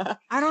know.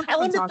 I don't know. I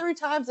learned it 3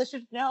 times. I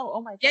should know.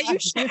 Oh my god. Yeah, you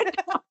should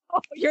know.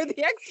 You're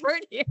the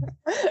expert here.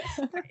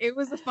 It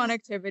was a fun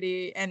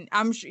activity, and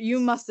I'm sure you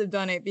must have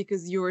done it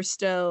because you were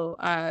still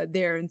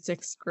there in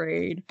 6th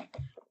grade.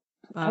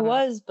 I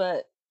was,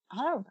 but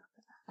I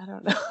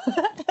don't know.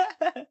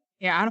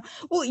 Yeah, I don't.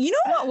 Well, you know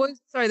what was?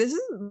 Sorry, this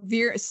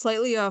is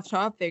slightly off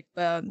topic,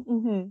 but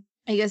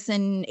I guess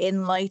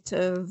in light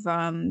of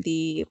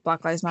the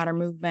Black Lives Matter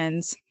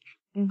movements,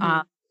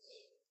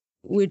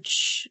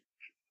 which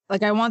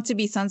like I want to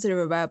be sensitive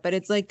about, but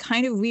it's like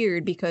kind of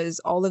weird because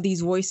all of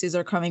these voices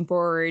are coming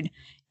forward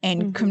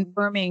and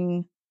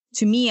confirming,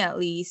 to me at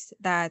least,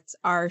 that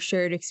our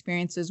shared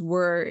experiences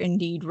were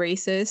indeed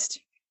racist.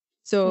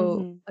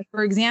 So, like,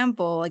 for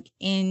example, like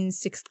in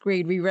 6th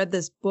grade, we read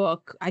this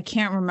book. I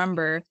can't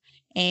remember.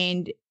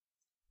 And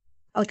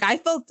like, I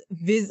felt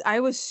I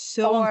was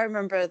so. Oh, I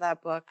remember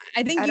that book.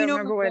 I think I you don't know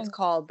remember what it's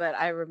called, but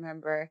I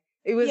remember.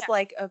 It was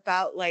like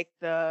about like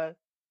the,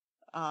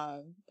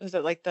 was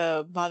it like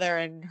the mother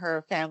and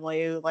her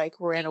family who like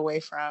ran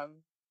away from?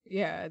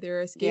 Yeah,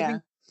 they're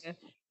escaping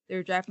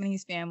their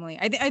Japanese family.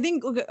 I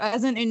think look,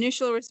 as an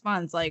initial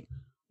response, like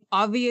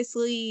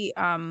obviously,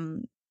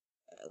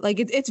 like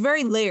it's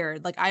very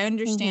layered. Like I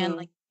understand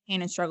like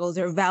pain and struggles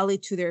are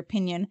valid to their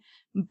opinion,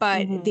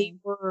 but they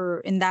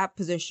were in that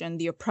position,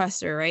 the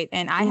oppressor, right?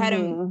 And I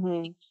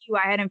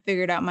hadn't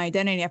figured out my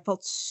identity. I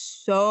felt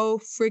so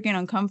freaking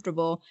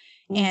uncomfortable,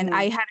 and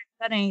I hadn't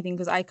said anything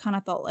because I kind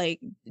of felt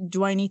like,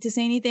 do I need to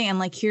say anything? And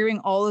like hearing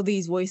all of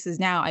these voices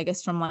now, I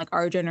guess from like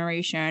our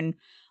generation,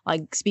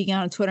 like speaking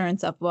on Twitter and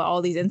stuff about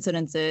all these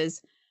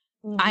incidences.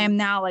 I am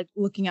now like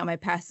looking at my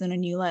past in a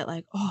new light,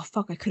 like, oh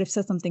fuck, I could have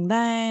said something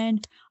then.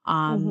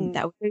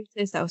 That was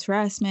racist, that was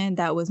harassment,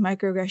 that was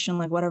microaggression,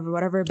 like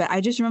whatever. But I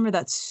just remember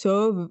that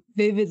so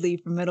vividly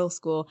from middle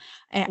school.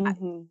 And I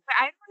don't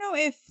know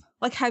if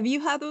like have you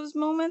had those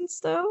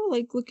moments though,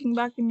 like looking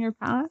back in your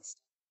past?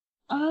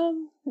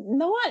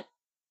 Not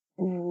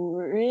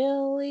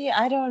really.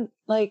 I don't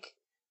like.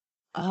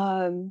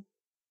 Yeah,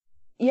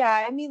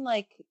 I mean,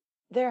 like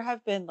there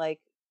have been like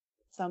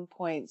some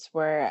points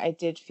where I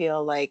did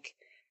feel like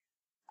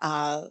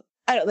I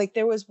don't like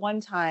there was one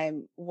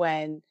time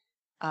when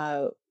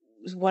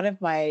one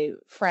of my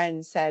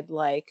friends said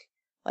like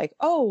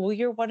oh well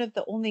you're one of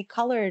the only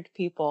colored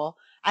people,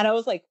 and I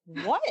was like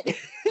what? So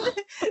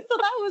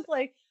that was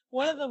like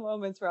one of the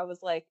moments where I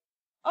was like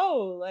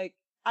oh like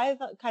I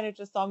kind of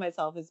just saw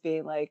myself as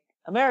being like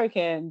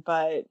American,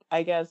 but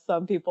I guess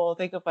some people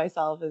think of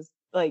myself as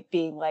like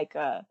being like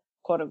a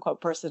quote unquote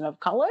person of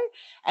color.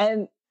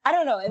 And I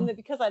don't know. And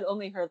because I'd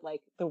only heard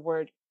like the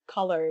word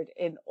colored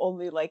in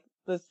only like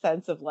the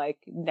sense of like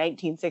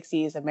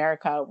 1960s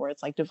America, where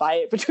it's like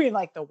divided between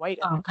like the white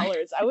and the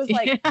colors, I was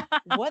like,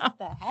 what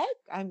the heck?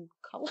 I'm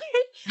colored?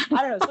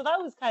 I don't know. So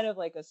that was kind of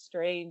like a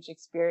strange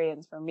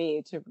experience for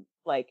me to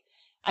like,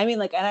 I mean,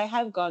 like, and I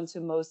have gone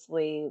to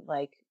mostly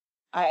like,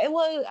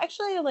 well,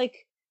 actually,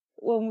 like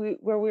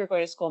where we were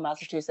going to school in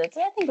Massachusetts,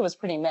 I think it was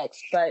pretty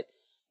mixed, but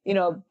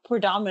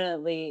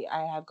predominantly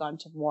I have gone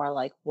to more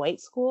like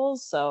white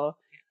schools. So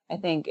I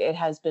think it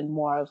has been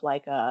more of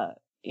like a,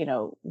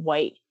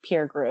 white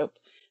peer group.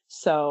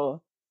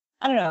 So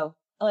I don't know,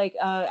 like,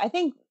 I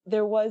think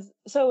there was,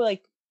 so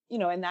like,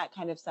 in that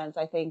kind of sense,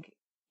 I think,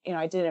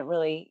 I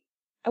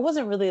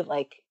wasn't really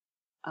like,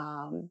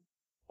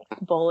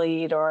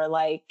 bullied or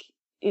like,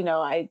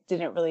 I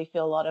didn't really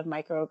feel a lot of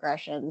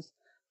microaggressions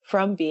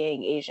from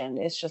being Asian.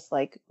 It's just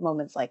like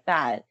moments like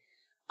that.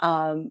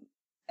 And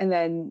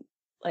then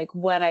like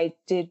when I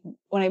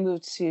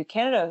moved to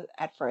Canada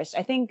at first,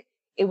 I think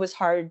it was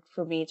hard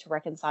for me to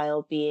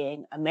reconcile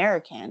being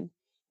American,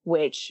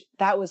 which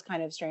that was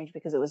kind of strange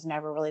because it was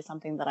never really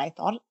something that I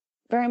thought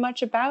very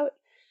much about.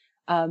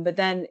 But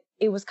then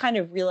it was kind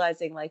of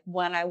realizing, like,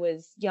 when I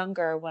was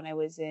younger, when I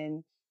was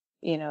in,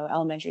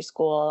 elementary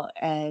school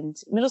and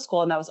middle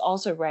school, and that was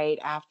also right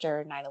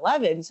after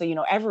 9/11. So,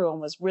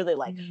 everyone was really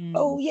like,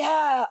 oh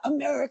yeah,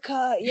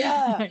 America.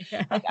 Yeah.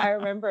 Yeah. Like, I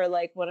remember,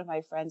 like, one of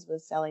my friends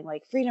was selling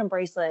like freedom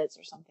bracelets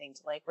or something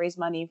to like raise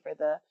money for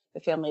the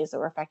families that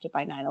were affected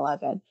by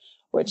 9/11,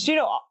 which,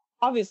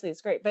 obviously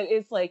is great, but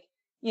it's like,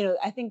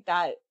 I think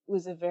that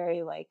was a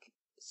very like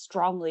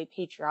strongly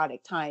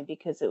patriotic time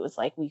because it was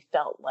like we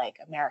felt like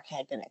America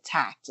had been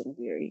attacked and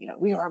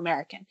we were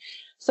American.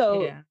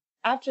 So Yeah.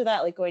 after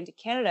that, like going to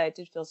Canada, it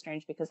did feel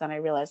strange because then I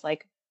realized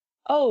like,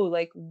 oh,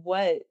 like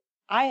what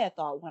I had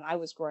thought when I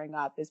was growing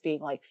up as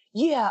being like,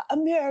 yeah,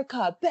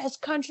 America,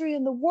 best country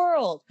in the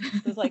world.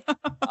 It was like,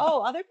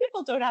 oh, other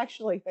people don't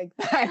actually think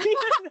that.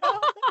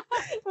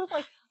 It was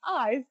like,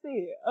 I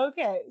see.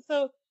 Okay.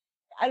 So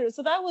I don't know.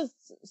 So that was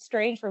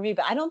strange for me,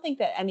 but I don't think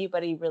that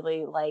anybody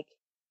really like,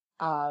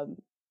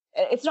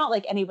 it's not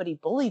like anybody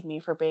bullied me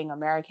for being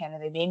American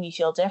and they made me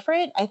feel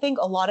different. I think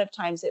a lot of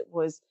times it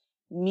was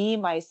me,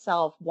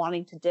 myself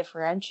wanting to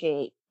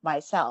differentiate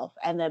myself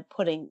and then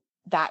putting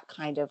that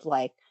kind of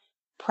like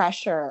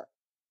pressure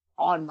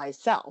on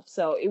myself.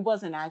 So it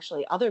wasn't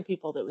actually other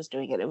people that was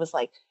doing it. It was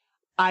like,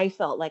 I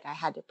felt like I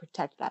had to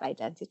protect that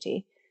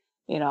identity,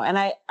 and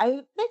I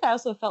think I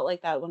also felt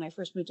like that when I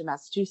first moved to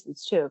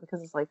Massachusetts too,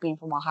 because it's like being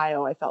from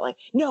Ohio, I felt like,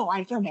 no,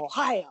 I'm from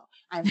Ohio.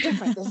 I'm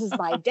different. This is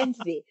my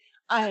identity.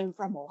 I'm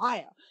from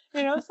Ohio, so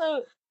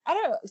I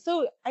don't know.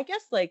 So I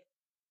guess like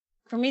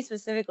for me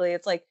specifically,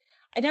 it's like,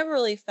 I never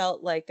really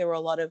felt like there were a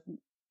lot of,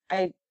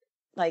 I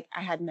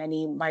had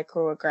many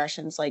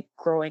microaggressions like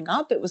growing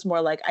up. It was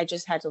more like I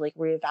just had to like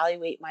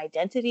reevaluate my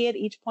identity at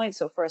each point.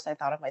 So first I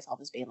thought of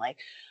myself as being like,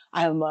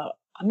 I'm a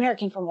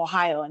American from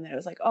Ohio. And then it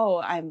was like,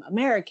 oh, I'm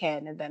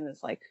American. And then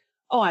it's like,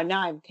 oh,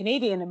 I'm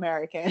Canadian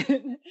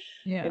American,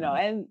 Yeah.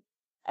 and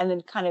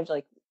then kind of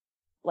like,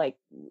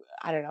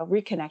 I don't know,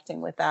 reconnecting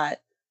with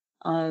that.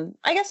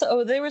 I guess,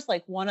 there was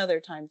like one other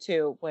time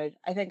too, when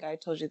I think I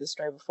told you the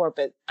story before,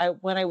 but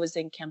when I was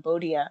in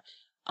Cambodia,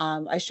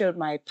 I showed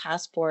my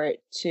passport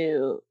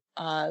to,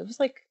 it was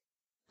like,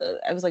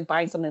 I was like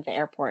buying something at the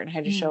airport and I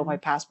had to show my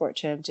passport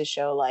to him to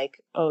show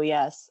like, oh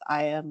yes,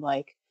 I am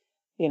like,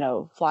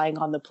 flying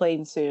on the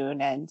plane soon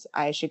and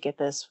I should get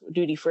this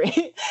duty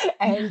free.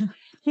 And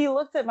he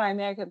looked at my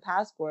American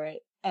passport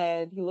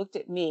and he looked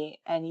at me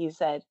and he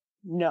said,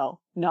 no,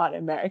 not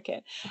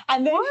American.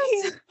 And then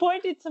he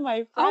pointed to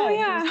my friend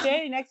who was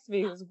standing next to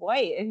me, who was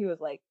white, and he was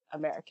like,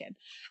 American.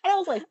 And I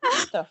was like,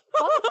 what the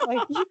fuck?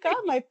 Like, you got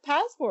my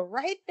passport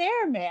right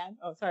there, man.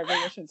 Oh, sorry, maybe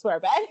I shouldn't swear,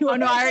 but anyway. Oh,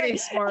 no, I already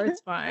swore.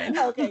 It's fine.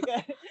 Okay,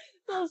 good.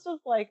 So it's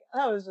just like,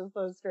 that was just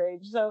so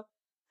strange. So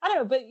I don't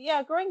know, but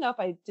yeah, growing up,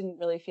 I didn't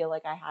really feel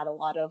like I had a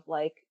lot of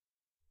like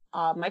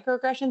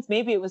microaggressions.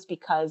 Maybe it was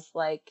because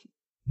like,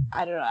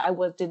 I don't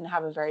know, didn't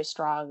have a very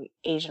strong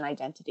Asian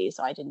identity,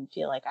 so I didn't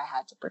feel like I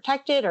had to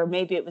protect it. Or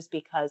maybe it was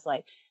because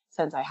like,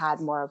 since I had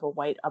more of a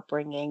white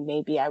upbringing,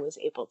 maybe I was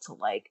able to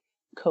like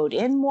code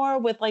in more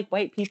with like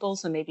white people,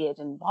 so maybe it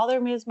didn't bother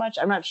me as much.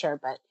 I'm not sure,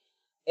 but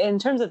in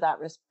terms of that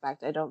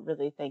respect, I don't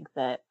really think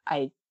that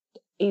I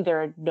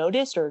either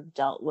noticed or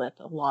dealt with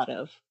a lot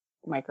of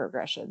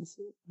microaggressions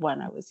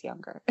when I was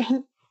younger.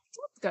 That's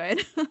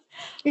good.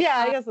 Yeah,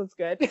 I guess that's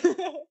good.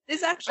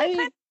 This actually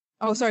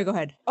Oh, sorry, go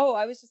ahead. Oh,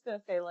 I was just going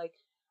to say, like,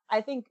 I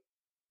think,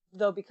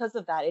 though, because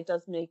of that, it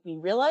does make me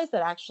realize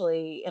that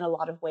actually, in a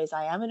lot of ways,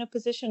 I am in a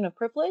position of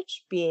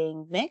privilege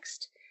being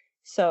mixed.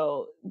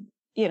 So,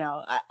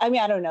 I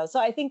mean, I don't know. So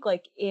I think,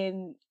 like,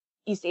 in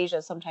East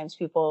Asia, sometimes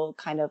people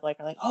kind of, like,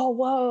 are like, oh,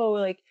 whoa,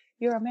 like,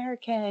 you're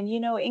American, you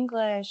know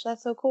English,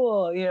 that's so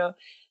cool,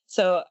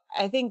 So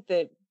I think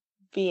that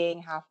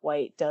being half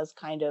white does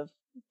kind of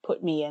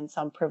put me in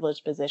some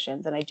privileged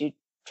positions. And I do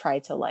try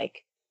to,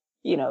 like,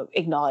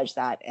 acknowledge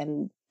that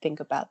and think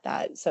about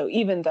that. So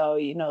even though,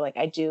 like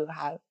I do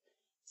have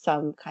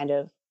some kind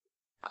of,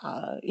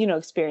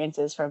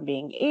 experiences from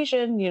being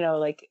Asian,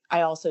 like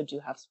I also do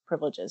have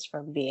privileges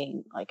from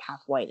being like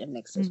half white and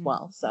mixed as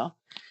well. So.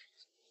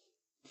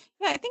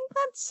 Yeah, I think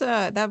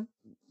that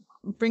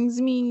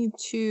brings me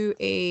to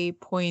a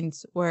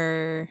point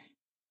where,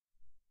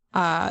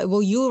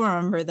 well, you'll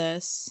remember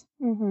this.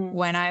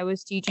 When I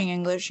was teaching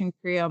English in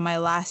Korea, my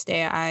last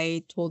day,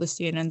 I told the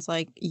students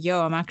like,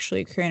 yo, I'm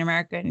actually Korean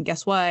American. And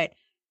guess what?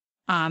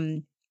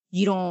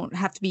 You don't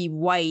have to be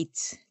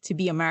white to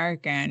be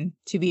American.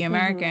 To be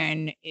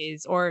American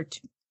is, or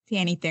to be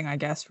anything, I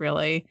guess,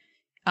 really.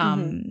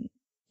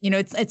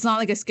 It's not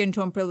like a skin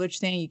tone privilege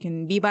thing. You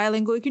can be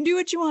bilingual. You can do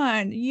what you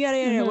want.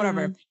 Yada,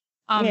 whatever.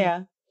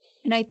 Yeah.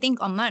 And I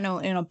think on that note,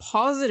 in a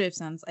positive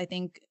sense, I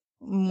think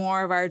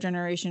more of our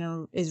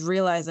generation is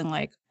realizing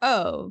like,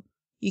 oh,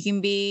 you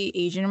can be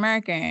Asian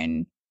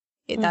American.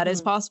 That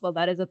is possible.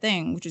 That is a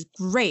thing, which is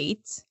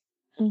great.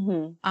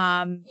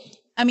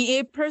 And I mean,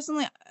 it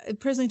personally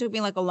took me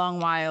like a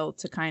long while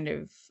to kind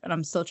of, and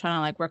I'm still trying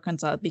to like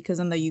reconcile it, because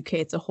in the UK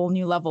it's a whole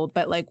new level.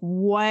 But like,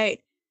 what?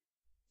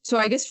 So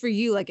I guess for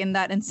you, like in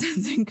that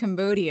instance in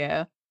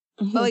Cambodia,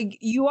 but like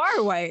you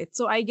are white,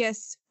 so I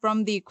guess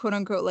from the quote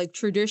unquote like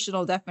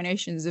traditional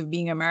definitions of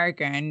being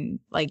American,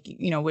 like,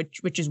 you know,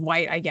 which is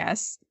white, I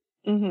guess.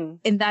 Mm-hmm.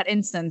 In that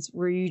instance,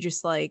 were you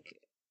just like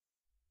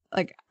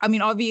I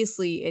mean,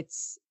 obviously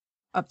it's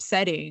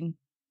upsetting,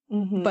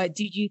 Mm-hmm. but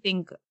did you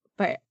think,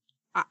 but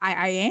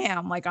I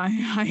am like I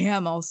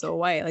am also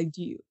white? Like,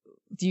 do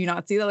you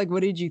not see that? Like,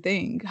 what did you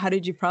think? How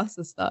did you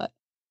process that?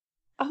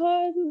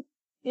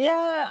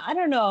 Yeah, I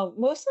don't know.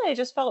 Mostly I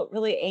just felt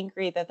really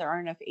angry that there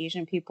aren't enough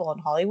Asian people in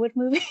Hollywood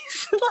movies.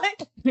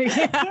 Like,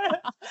 Yeah.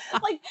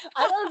 like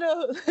I don't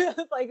know.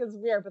 Like it's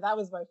weird, but that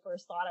was my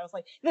first thought. I was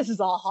like, this is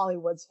all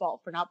Hollywood's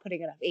fault for not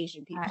putting enough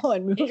Asian people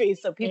in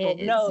movies so people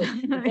It know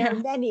is. that there are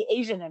many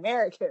Asian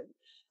Americans.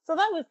 So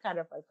that was kind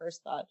of my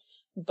first thought.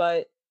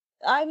 But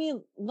I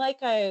mean, like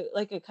I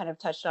kind of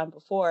touched on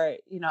before,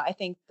 I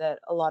think that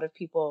a lot of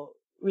people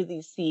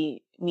really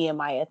see me and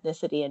my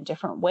ethnicity in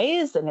different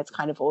ways, and it's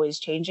kind of always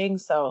changing.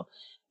 So,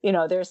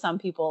 there are some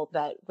people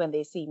that when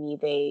they see me,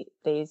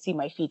 they see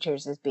my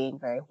features as being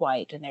very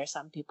white, and there are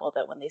some people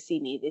that when they see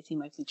me, they see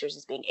my features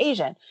as being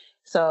Asian.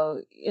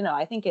 So,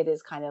 I think it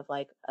is kind of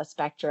like a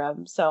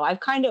spectrum. So I've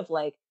kind of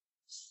like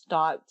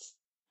stopped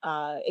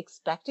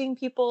expecting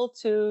people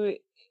to,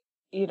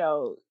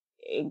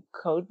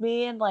 encode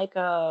me in like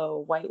a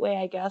white way,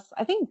 I guess.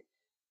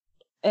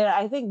 And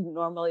I think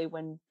normally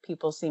when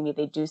people see me,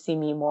 they do see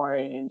me more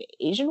in an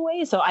Asian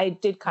way. So I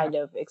did kind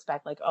of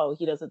expect like, oh,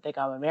 he doesn't think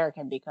I'm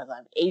American because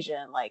I'm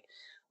Asian. Like,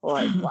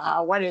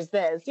 wow, what is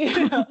this? But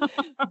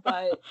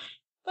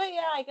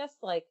yeah, I guess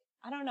like,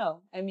 I don't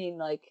know. I mean,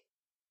 like,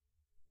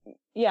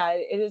 yeah,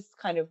 it is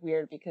kind of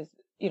weird because,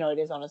 it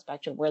is on a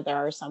spectrum where there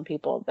are some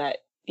people that,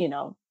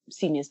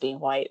 see me as being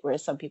white,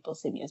 whereas some people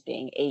see me as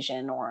being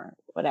Asian or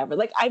whatever.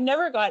 Like, I've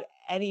never got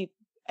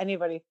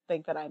anybody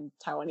think that I'm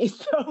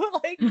Taiwanese. So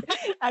like,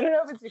 I don't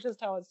know if it's because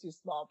Taiwan's too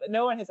small, but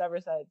no one has ever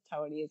said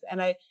Taiwanese.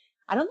 And I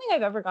don't think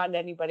I've ever gotten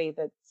anybody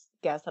that's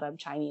guessed that I'm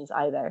Chinese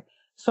either.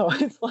 So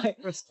it's like,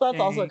 so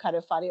that's also kind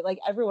of funny. Like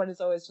everyone is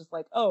always just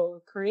like,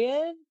 oh,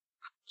 Korean,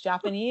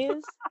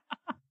 Japanese,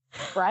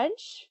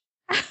 French,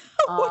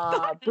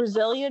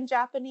 Brazilian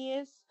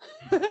Japanese.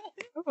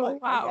 Oh,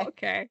 wow.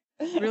 Okay.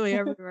 Really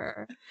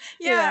everywhere.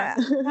 Yeah.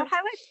 That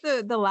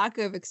highlights the lack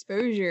of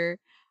exposure.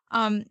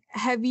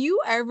 Have you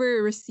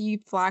ever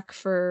received flack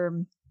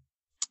for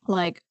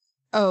like,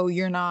 oh,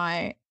 you're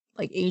not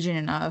like Asian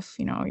enough,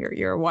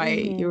 you're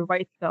white, you're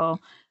white still?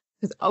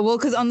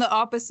 Because on the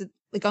opposite,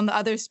 like on the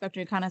other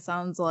spectrum, it kind of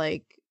sounds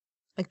like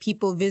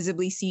people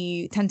visibly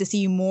tend to see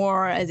you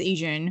more as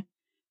Asian.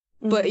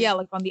 But yeah,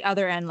 like on the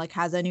other end, like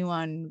has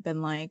anyone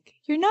been like,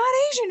 you're not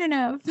Asian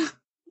enough?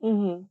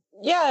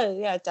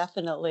 Yeah,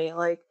 definitely.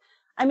 Like,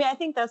 I mean, I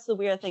think that's the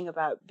weird thing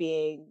about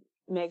being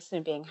mixed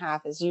and being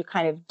half is you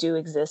kind of do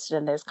exist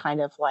in this kind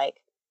of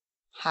like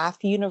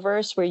half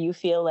universe where you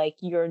feel like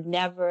you're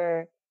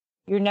never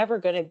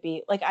going to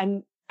be like,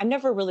 I'm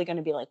never really going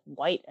to be like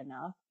white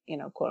enough,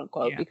 quote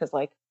unquote, because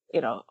like,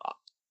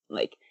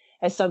 like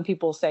as some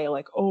people say,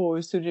 like, oh,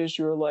 as soon as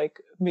you're like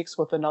mixed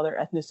with another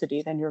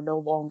ethnicity, then you're no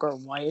longer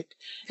white.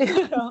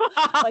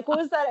 Like what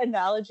was that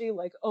analogy?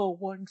 Like, oh,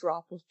 one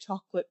drop of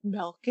chocolate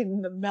milk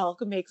and the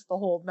milk makes the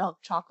whole milk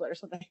chocolate or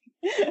something.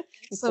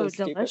 So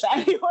delicious.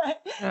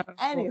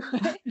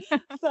 Anyway,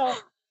 so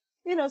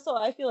so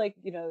I feel like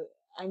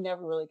I'm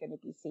never really going to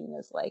be seen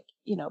as like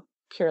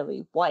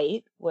purely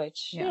white,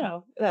 which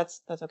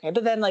that's okay.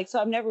 But then like, so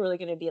I'm never really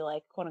going to be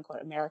like quote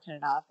unquote American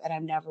enough, and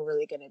I'm never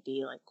really going to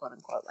be like quote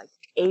unquote like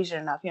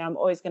Asian enough. I'm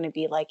always going to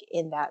be like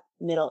in that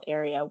middle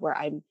area where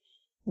I'm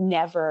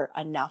never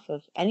enough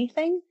of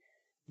anything.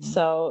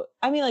 So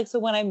I mean, like, so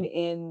when I'm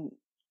in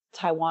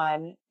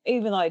Taiwan,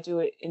 even though I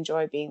do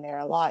enjoy being there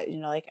a lot,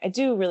 like I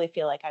do really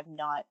feel like I'm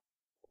not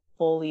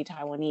fully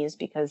Taiwanese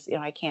because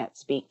I can't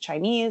speak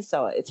Chinese,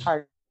 so it's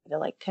hard to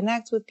like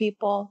connect with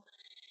people.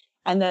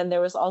 And then there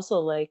was also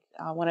like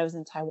when I was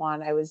in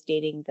Taiwan, I was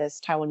dating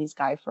this Taiwanese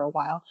guy for a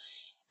while,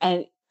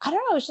 and I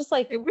don't know, it's just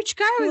like, which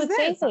guy was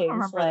this? I don't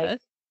remember like,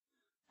 this.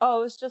 Oh,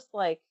 it was just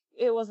like,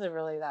 it wasn't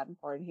really that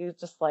important. He was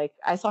just like,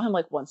 I saw him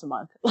like once a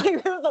month. Like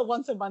it was a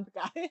once a month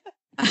guy.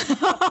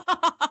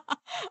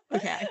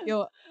 Okay, I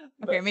feel okay.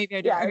 But, maybe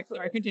I do. yeah,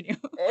 Sorry, continue.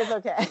 It's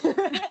okay.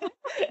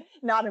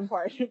 Not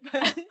important,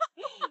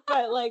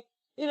 but like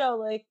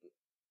like.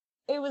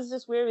 It was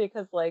just weird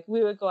because like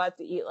we would go out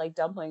to eat like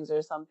dumplings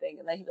or something,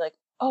 and then he'd be like,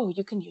 oh,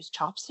 you can use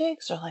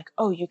chopsticks, or like,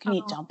 oh, you can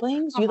eat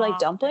dumplings, you like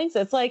dumplings?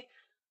 It's like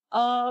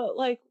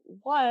like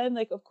one,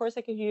 like of course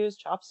I could use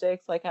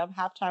chopsticks, like I'm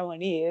half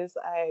Taiwanese,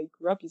 I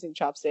grew up using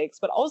chopsticks,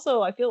 but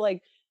also I feel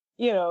like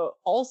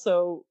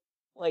also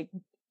like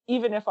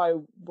even if I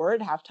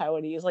weren't half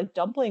Taiwanese, like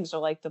dumplings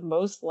are like the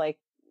most like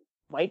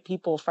white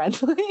people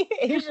friendly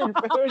Asian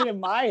food in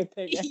my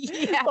opinion.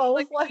 Yeah, so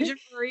like Asian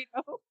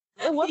burrito.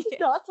 what's Yeah.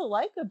 not to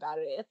like about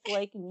it? It's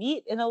like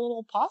meat in a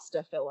little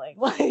pasta filling.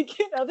 Like,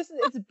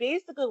 it's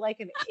basically like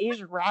an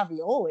Asian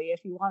ravioli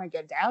if you want to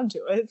get down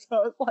to it.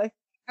 So it's like,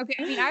 Okay,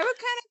 I mean, I would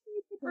kind of say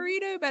it's a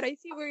burrito, but I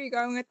see where you're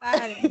going with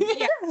that. And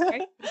yeah,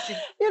 I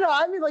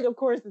I mean, like, of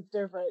course it's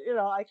different.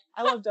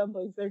 I love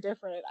dumplings. They're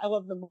different. I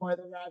love them more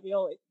than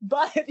ravioli.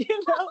 But,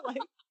 like,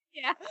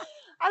 yeah.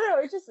 I don't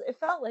know. It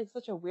felt like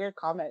such a weird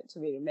comment to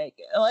me to make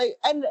it. Like,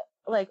 and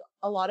like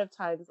a lot of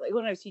times, like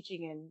when I was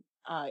teaching in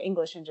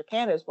English in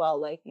Japan as well,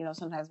 like,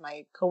 sometimes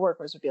my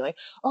coworkers would be like,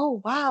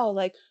 "Oh, wow,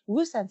 like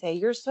Wu Sensei,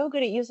 you're so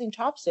good at using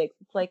chopsticks."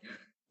 It's like,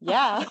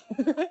 yeah,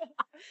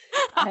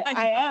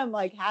 I am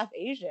like half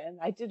Asian.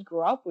 I did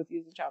grow up with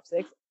using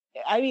chopsticks.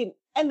 I mean,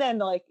 and then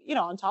like,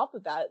 on top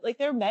of that, like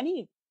there are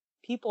many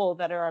people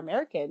that are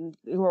American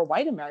who are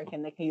white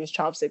American that can use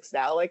chopsticks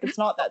now. Like it's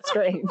not that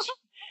strange.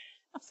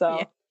 So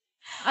Yeah.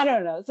 I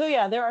don't know. So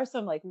yeah, there are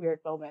some like weird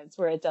moments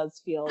where it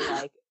does feel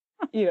like,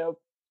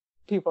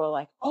 people are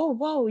like, "Oh,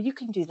 whoa, you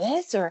can do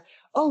this," or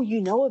 "Oh, you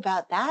know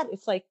about that."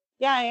 It's like,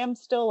 yeah, I am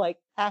still like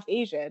half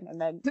Asian.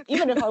 And then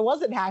even if I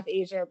wasn't half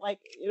Asian, like,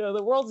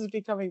 the world is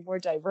becoming more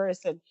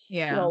diverse. And,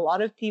 Yeah. a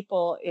lot of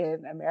people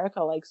in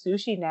America like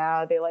sushi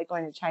now. They like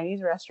going to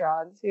Chinese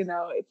restaurants.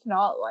 It's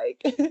not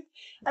like,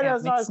 I know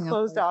it's not as Mixing up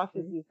closed all off the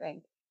as food. you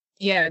think.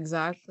 Yeah,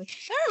 exactly.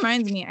 That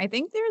reminds me, I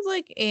think there's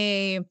like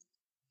a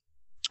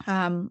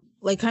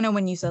like kind of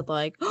when you said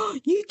like, oh,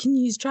 you can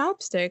use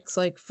chopsticks,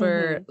 like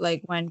for Mm-hmm.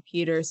 like when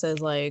Peter says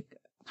like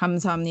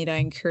감사합니다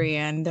in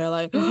Korean, they're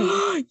like, Mm-hmm.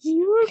 oh,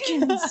 you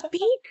can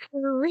speak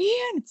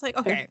Korean. It's like,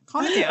 okay,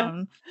 calm it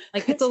down.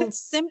 Like it's a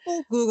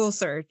simple Google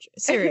search,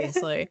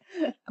 seriously.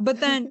 But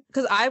then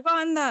because I've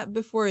gotten that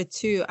before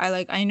too.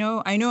 I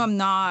know I'm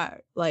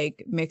not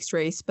like mixed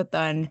race, but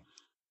then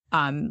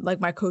like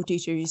my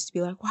co-teacher used to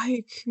be like, why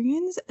are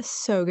Koreans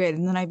so good?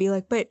 And then I'd be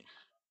like, but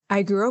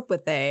I grew up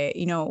with it,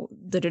 and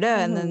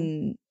Mm-hmm.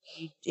 then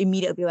you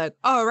immediately be like,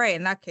 oh, right,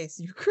 in that case,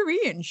 you're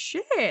Korean.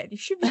 Shit, you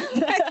should be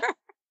better.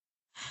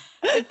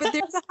 But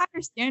there's a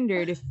higher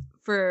standard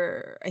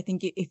I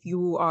think if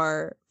you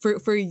are,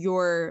 for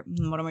your,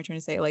 what am I trying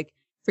to say? Like,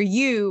 for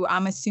you,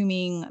 I'm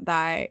assuming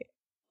that,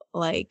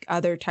 like,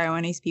 other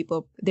Taiwanese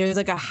people, there's,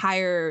 like, a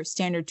higher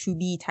standard to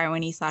be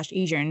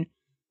Taiwanese/Asian,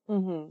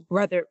 Mm-hmm.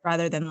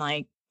 rather than,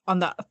 like, on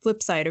the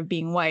flip side of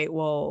being white,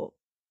 well,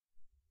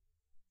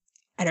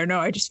 I don't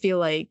know. I just feel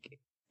like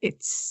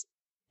it's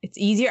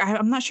easier.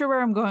 I'm not sure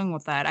where I'm going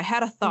with that. I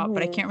had a thought,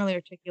 but I Mm-hmm. can't really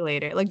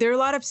articulate it. Like there are a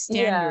lot of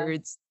Yeah.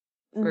 standards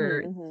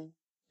for. Mm-hmm. Mm-hmm. Does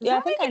Yeah, I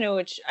that think make I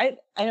know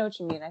I know what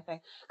you mean. I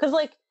think because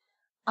like,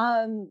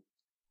 um,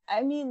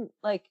 I mean,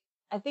 like,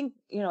 I think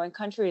in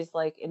countries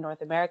like in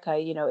North America,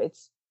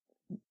 it's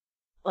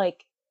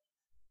like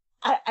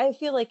I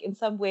feel like in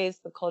some ways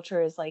the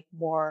culture is like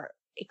more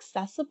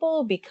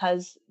accessible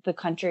because the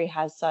country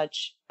has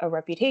such a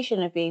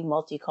reputation of being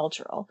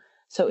multicultural.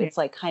 So it? it's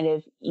like kind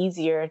of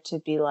easier to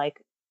be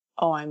like,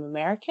 oh, I'm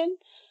American.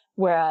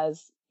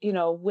 Whereas,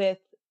 with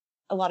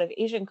a lot of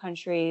Asian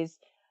countries,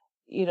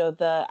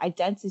 the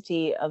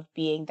identity of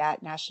being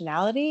that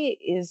nationality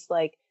is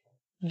like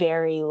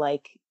very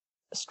like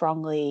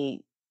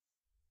strongly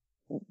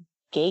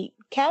gate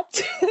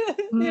kept,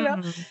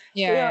 Yeah,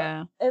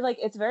 yeah, and like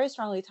it's very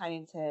strongly tied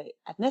into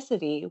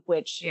ethnicity,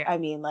 which yeah. I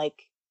mean,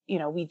 like,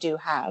 we do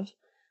have.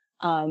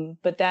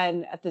 But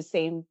then at the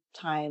same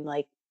time,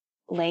 like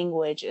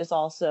language is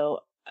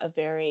also a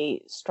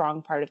very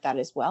strong part of that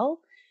as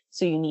well.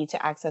 So you need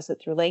to access it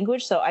through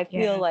language. So I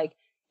feel Yeah. like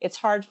it's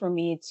hard for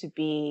me to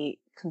be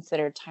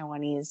considered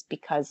Taiwanese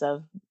because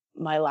of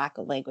my lack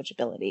of language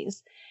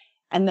abilities.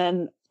 And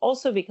then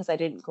also because I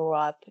didn't grow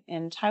up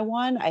in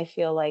Taiwan, I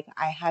feel like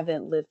I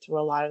haven't lived through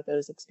a lot of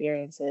those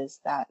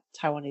experiences that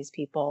Taiwanese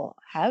people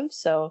have.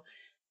 So,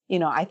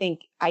 I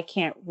think I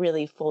can't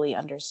really fully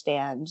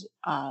understand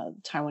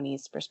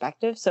Taiwanese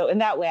perspective. So in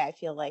that way, I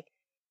feel like,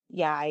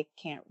 yeah, I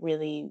can't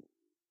really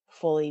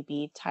fully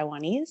be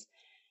Taiwanese.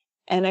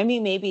 And I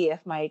mean, maybe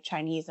if my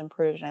Chinese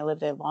improved and I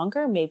lived there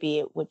longer, maybe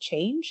it would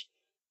change.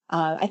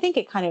 I think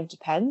it kind of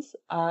depends.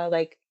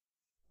 I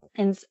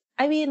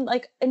mean,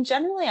 like, and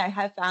generally, I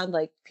have found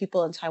like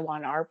people in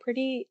Taiwan are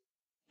pretty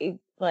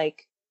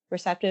like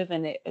receptive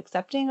and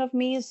accepting of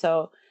me.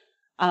 So,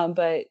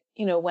 but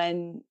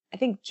when I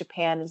think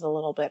Japan is a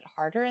little bit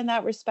harder in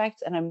that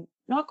respect, and I'm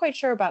not quite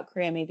sure about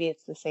Korea. Maybe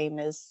it's the same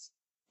as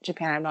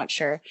Japan. I'm not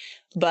sure,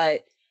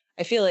 but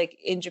I feel like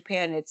in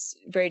Japan, it's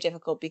very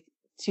difficult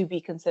to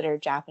be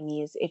considered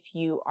Japanese if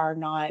you are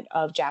not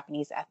of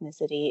Japanese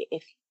ethnicity,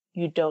 if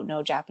you don't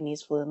know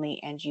Japanese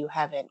fluently and you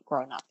haven't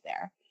grown up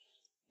there.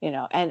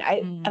 And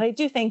I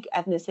do think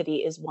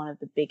ethnicity is one of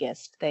the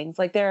biggest things.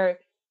 Like there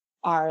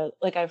are,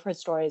 like, I've heard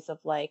stories of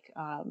like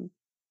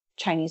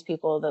Chinese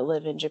people that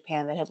live in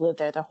Japan that have lived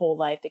there their whole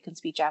life. They can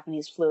speak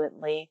Japanese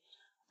fluently,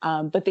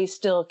 but they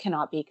still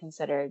cannot be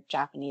considered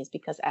Japanese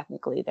because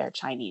ethnically they're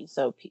Chinese.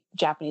 So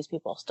Japanese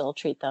people still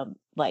treat them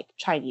like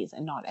Chinese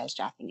and not as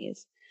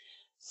Japanese.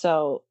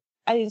 So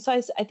I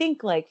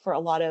think like for a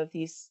lot of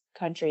these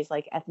countries,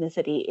 like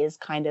ethnicity is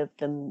kind of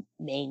the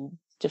main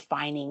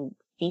defining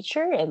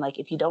feature. And like,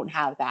 if you don't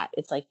have that,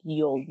 it's like,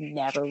 you'll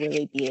never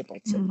really be able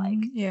to like,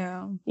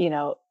 Yeah. you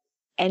know,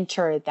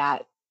 enter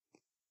that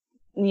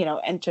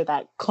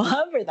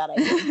club or that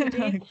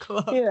identity.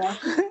 Club. You know, I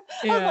was like,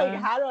 Yeah.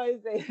 how do I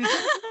say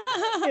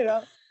that? You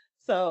know,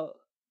 so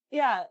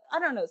yeah, I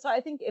don't know. So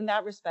I think in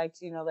that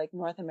respect, you know, like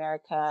North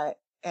America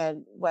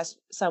and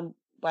some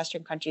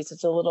Western countries,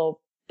 it's a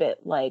little bit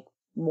like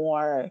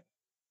more,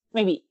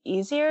 maybe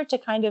easier to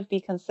kind of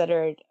be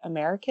considered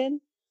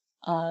American.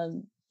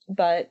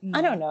 But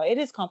I don't know. It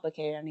is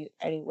complicated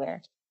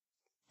anywhere.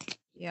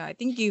 Yeah, I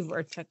think you've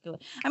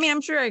articulated. I mean,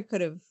 I'm sure I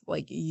could have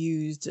like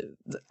used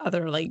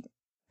other like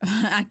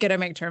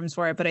academic terms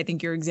for it, but I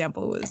think your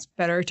example was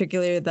better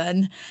articulated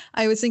than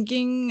I was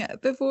thinking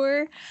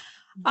before.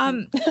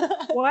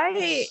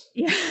 Why?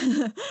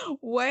 Yeah.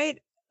 What?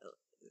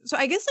 So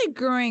I guess like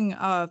growing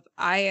up,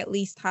 I at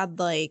least had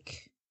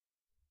like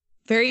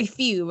very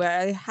few, but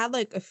I had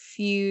like a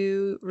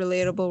few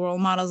relatable role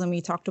models, and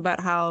we talked about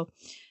how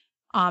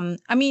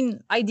I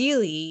mean,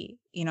 ideally,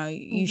 you know,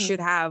 you should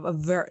have a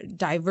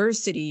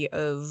diversity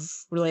of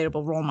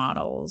relatable role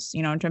models,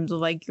 you know, in terms of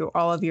like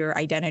all of your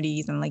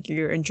identities and like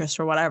your interests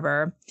or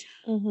whatever.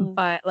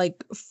 But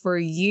like for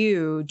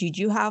you, did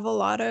you have a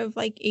lot of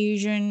like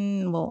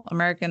Asian, well,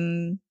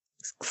 American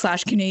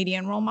 /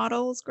 Canadian role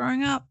models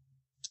growing up?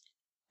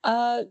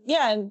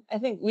 Yeah, and I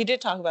think we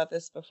did talk about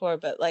this before,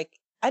 but like,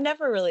 I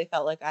never really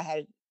felt like I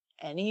had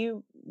any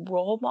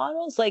role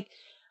models. Like,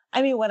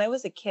 I mean, when I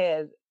was a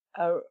kid,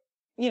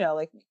 you know,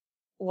 like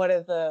one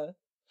of the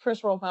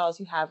first role models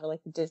you have are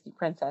like the Disney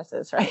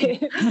princesses,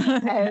 right?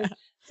 And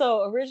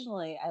so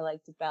originally I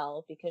liked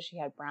Belle because she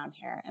had brown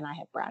hair and I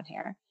had brown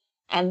hair.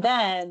 And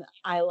then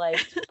I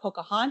liked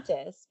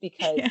Pocahontas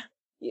because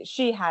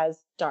she has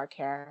dark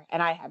hair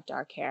and I have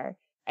dark hair.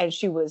 And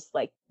she was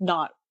like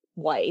not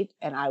white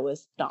and I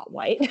was not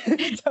white.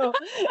 So,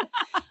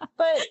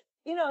 but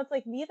you know, it's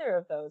like neither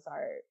of those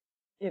are,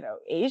 you know,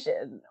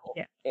 Asian,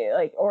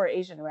 like, or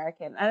Asian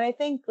American. And I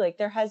think like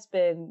there has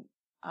been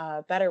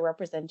better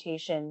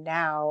representation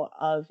now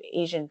of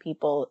Asian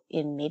people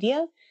in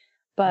media,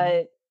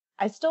 but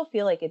I still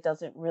feel like it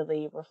doesn't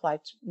really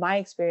reflect my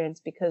experience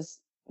because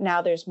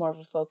now there's more of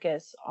a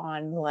focus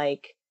on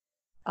like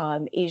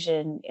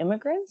Asian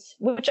immigrants,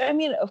 which I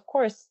mean, of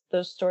course,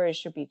 those stories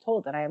should be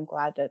told, and I am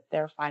glad that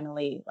they're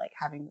finally like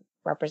having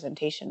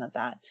representation of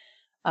that.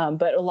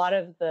 But a lot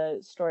of the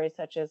stories,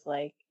 such as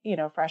like, you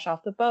know, Fresh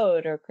Off the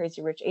Boat or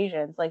Crazy Rich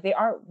Asians, like they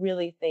aren't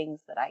really things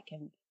that I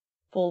can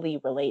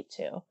fully relate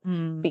to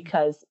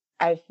because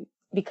I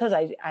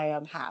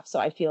am half. So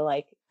I feel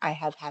like I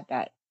have had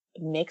that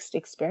mixed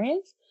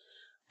experience.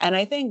 And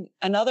I think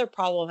another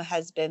problem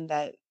has been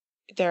that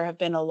there have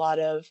been a lot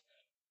of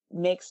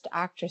mixed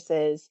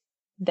actresses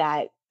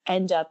that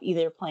end up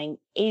either playing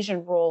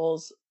Asian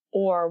roles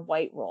or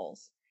white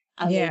roles,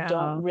 and they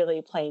don't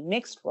really play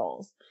mixed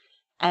roles.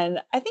 And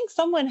I think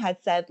someone had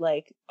said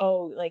like,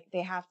 oh, like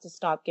they have to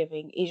stop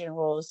giving Asian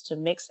roles to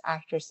mixed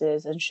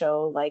actresses and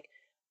show like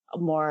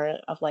more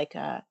of like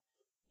a,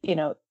 you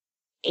know,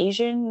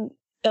 Asian,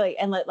 like,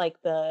 and let like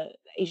the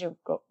Asian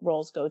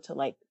roles go to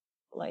like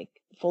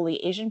fully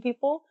Asian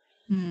people.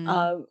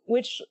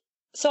 Which,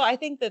 so I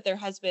think that there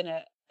has been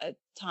a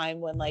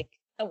time when like,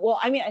 well,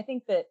 I mean, I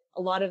think that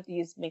a lot of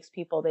these mixed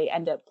people, they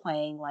end up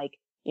playing like,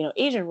 you know,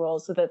 Asian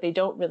roles so that they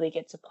don't really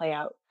get to play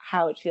out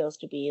how it feels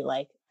to be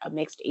like a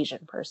mixed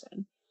Asian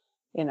person,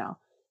 you know?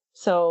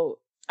 So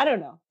I don't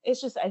know. It's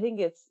just, I think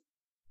it's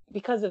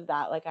because of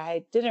that. Like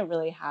I didn't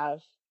really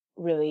have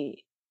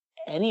really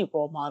any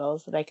role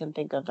models that I can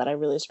think of that I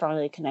really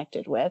strongly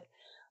connected with.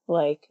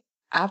 Like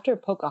after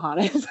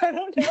Pocahontas, I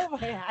don't know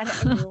if I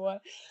had anyone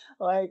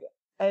like,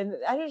 and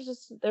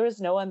there was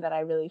no one that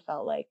I really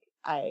felt like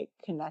I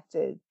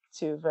connected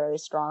to very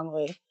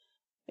strongly,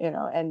 you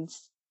know, and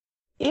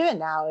even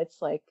now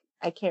it's like,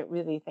 I can't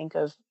really think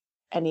of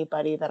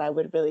anybody that I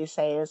would really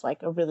say is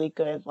like a really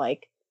good,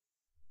 like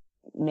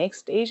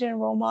mixed Asian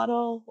role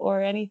model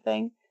or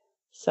anything.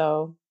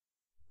 So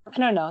I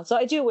don't know. So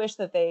I do wish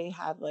that they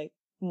had like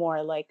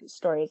more like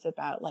stories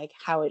about like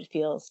how it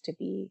feels to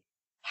be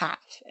half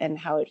and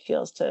how it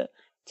feels to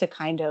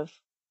kind of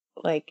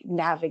like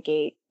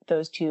navigate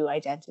those two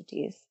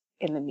identities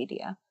in the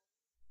media.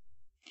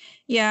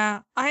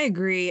 Yeah, I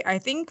agree. I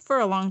think for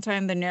a long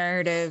time, the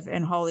narrative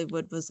in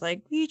Hollywood was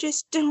like, we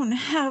just don't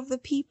have the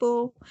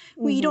people.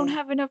 We don't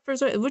have enough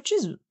resources, which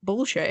is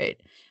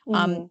bullshit.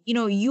 You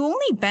know, you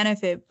only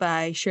benefit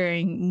by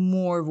sharing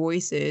more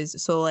voices.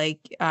 So like,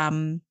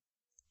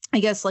 I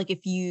guess like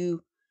if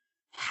you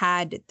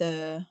had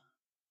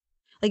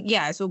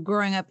so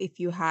growing up, if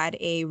you had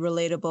a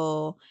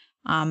relatable,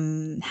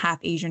 half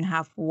Asian,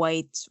 half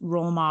white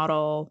role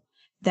model,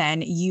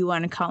 then you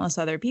and countless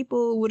other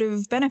people would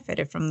have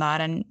benefited from that.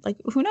 And like,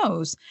 who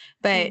knows?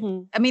 But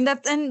I mean,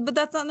 but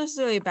that's not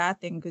necessarily a bad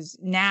thing, because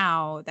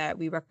now that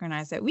we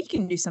recognize that we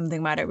can do something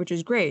about it, which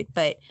is great.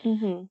 But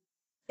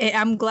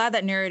I'm glad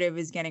that narrative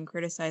is getting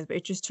criticized, but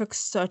it just took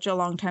such a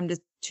long time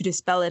to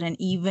dispel it. And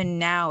even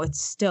now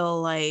it's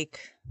still like,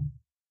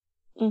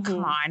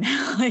 come on.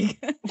 Like,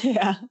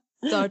 yeah.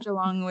 such a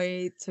long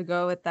way to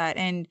go with that.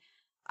 And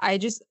I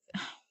just,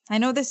 I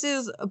know this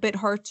is a bit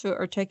hard to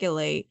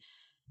articulate.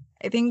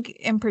 I think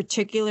in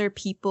particular,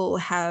 people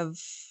have,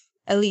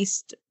 at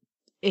least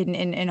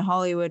in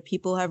Hollywood,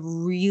 people have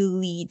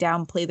really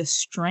downplayed the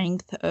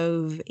strength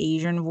of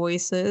Asian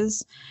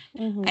voices.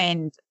 Mm-hmm.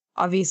 And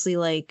obviously,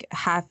 like,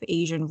 half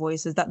Asian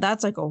voices,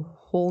 that's like a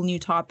whole new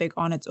topic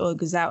on its own,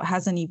 because that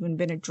hasn't even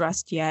been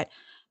addressed yet.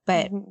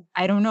 But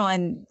I don't know.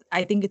 And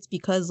I think it's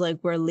because, like,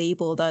 we're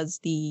labeled as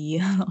the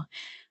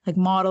like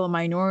model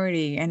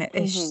minority, and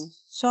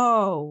it's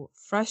so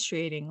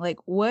frustrating. Like,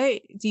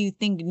 what do you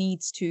think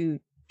needs to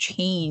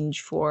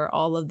change for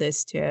all of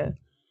this to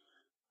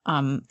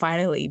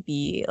finally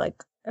be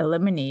like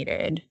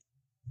eliminated?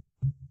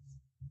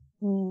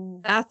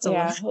 That's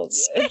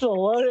it's a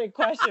loaded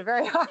question.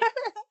 Very hard.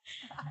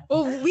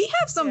 Well, we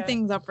have some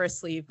things up our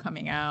sleeve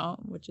coming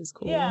out, which is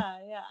cool. Yeah.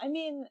 I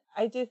mean,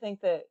 I do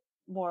think that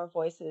more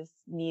voices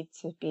need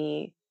to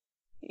be,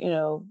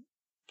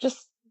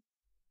 just,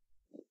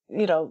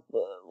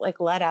 like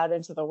let out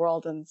into the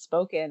world and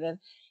spoken,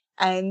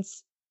 and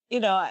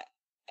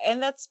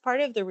and that's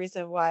part of the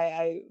reason why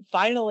I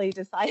finally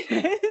decided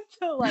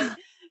to, like,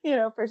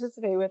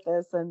 participate with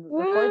this and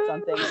record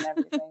something and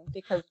everything,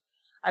 because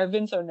I've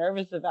been so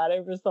nervous about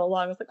it for so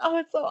long. I was like, oh,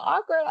 it's so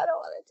awkward, I don't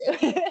want to do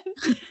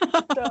it.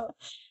 So,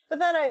 but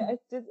then I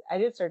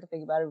did start to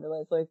think about it and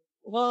realize, like,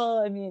 well,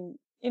 I mean,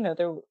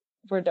 there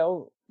were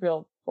no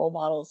real role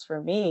models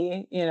for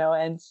me,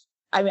 and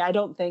I mean, I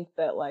don't think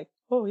that, like,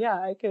 oh yeah,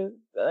 I could,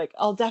 like,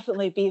 I'll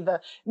definitely be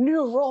the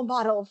new role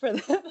model for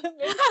the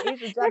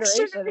next Asian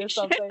generation or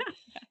something.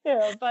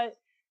 But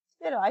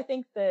I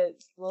think that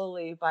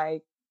slowly,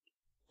 by,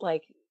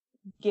 like,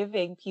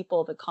 giving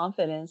people the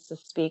confidence to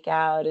speak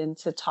out and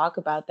to talk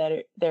about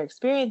their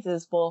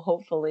experiences will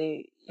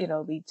hopefully,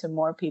 lead to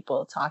more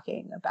people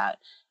talking about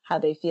how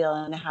they feel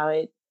and how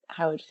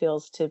it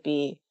feels to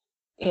be,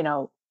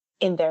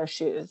 in their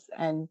shoes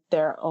and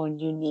their own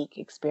unique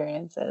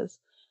experiences.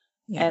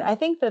 Yeah. And I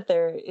think that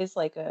there is,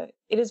 like, it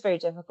is very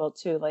difficult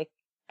too. Like,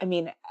 I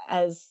mean,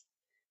 as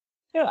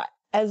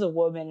as a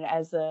woman,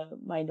 as a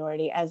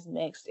minority, as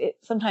mixed,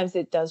 sometimes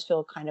it does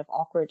feel kind of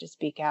awkward to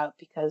speak out,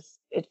 because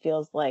it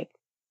feels like,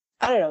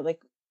 I don't know,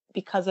 like,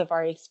 because of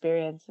our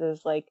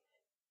experiences, like,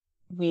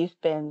 we've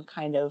been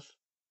kind of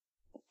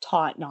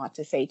taught not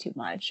to say too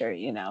much, or,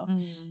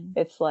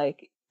 it's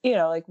like,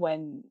 like,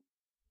 when,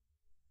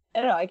 I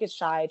don't know, I get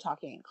shy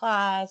talking in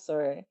class,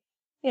 or,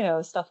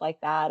 stuff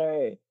like that.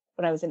 Or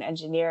when I was in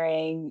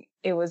engineering,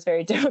 it was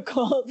very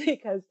difficult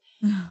because,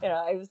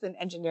 I was in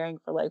engineering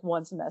for like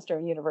one semester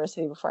in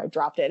university before I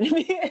dropped it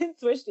and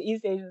switched to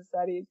East Asian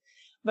studies.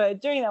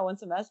 But during that one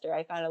semester,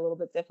 I found it a little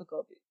bit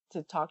difficult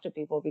to talk to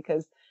people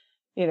because,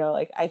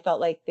 like, I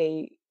felt like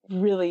they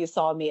really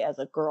saw me as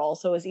a girl.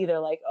 So it was either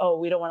like, oh,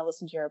 we don't want to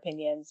listen to your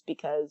opinions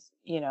because,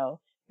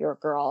 you're a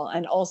girl.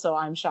 And also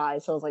I'm shy.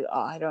 So I was like,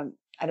 oh, I don't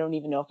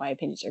even know if my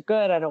opinions are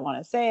good. I don't want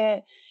to say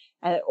it.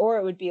 Or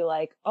it would be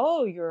like,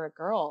 oh, you're a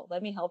girl,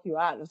 let me help you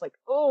out. And it was like,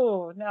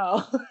 oh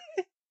no.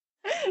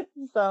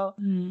 So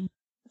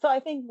I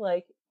think,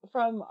 like,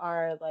 from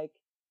our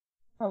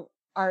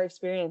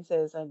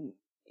experiences and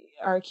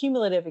our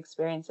cumulative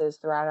experiences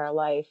throughout our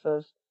life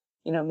of,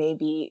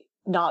 maybe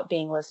not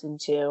being listened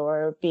to,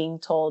 or being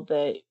told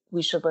that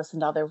we should listen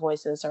to other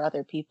voices or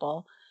other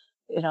people,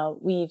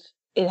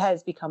 it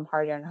has become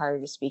harder and harder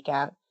to speak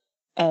out.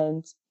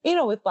 And,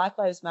 with Black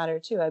Lives Matter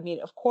too, I mean,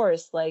 of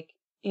course, like,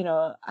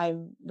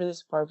 I'm really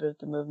supportive of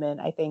the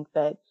movement. I think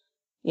that,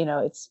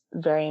 it's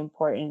very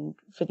important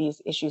for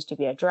these issues to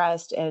be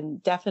addressed.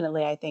 And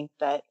definitely, I think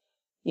that,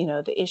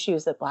 the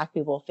issues that Black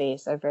people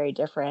face are very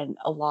different,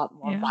 a lot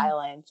more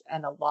violent,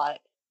 and a lot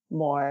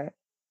more,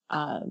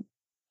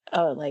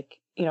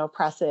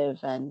 oppressive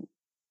and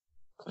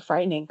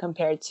frightening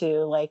compared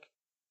to, like,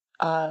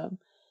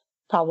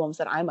 problems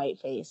that I might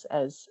face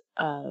as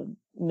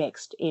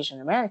mixed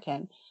Asian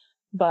American.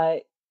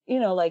 But,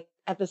 like,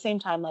 at the same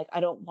time, like, I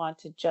don't want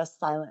to just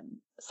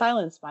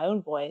silence my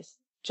own voice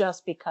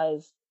just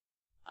because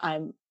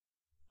I'm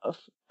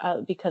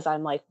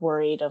like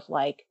worried of,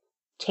 like,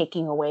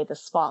 taking away the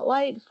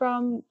spotlight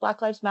from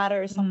Black Lives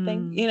Matter or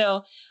something.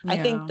 I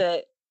think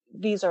that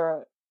these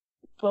are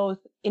both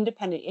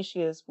independent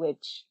issues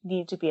which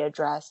need to be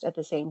addressed at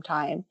the same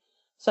time.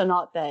 So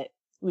not that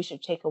we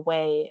should take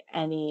away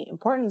any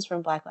importance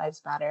from Black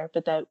Lives Matter,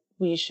 but that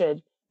we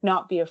should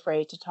not be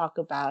afraid to talk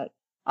about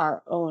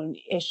our own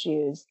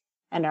issues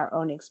and our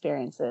own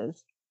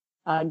experiences,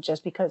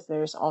 just because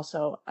there's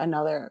also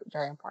another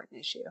very important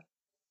issue.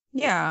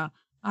 Yeah,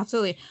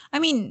 absolutely. I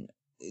mean,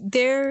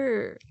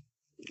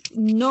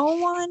 no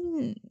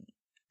one,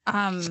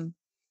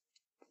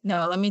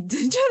 no, let me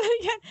do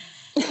that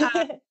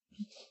again.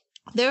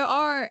 There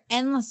are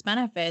endless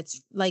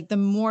benefits, like, the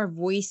more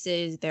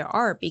voices there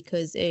are,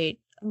 because it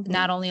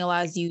not only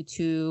allows you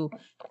to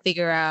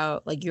figure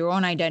out, like, your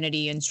own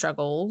identity and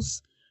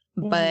struggles,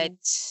 but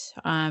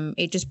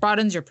it just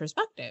broadens your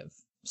perspective.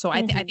 So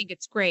I think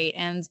it's great.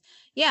 And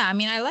yeah, I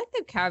mean, I like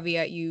the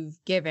caveat you've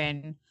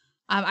given.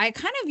 I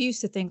kind of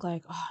used to think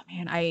like, oh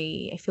man,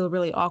 I feel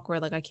really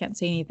awkward, like I can't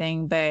say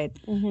anything, but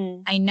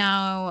Mm-hmm. I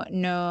now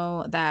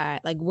know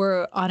that like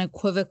we're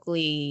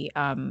unequivocally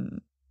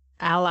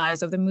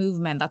allies of the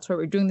movement. That's why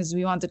we're doing this.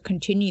 We want to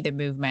continue the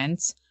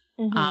movement.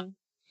 Um, Mm-hmm.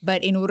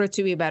 but in order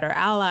to be better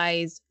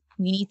allies,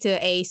 we need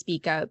to A,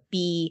 speak out,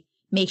 B,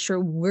 make sure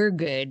we're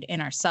good in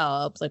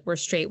ourselves. Like we're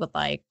straight with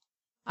like,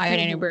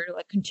 and Mm-hmm. we're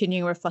like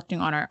continuing reflecting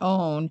on our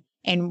own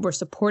and we're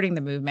supporting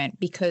the movement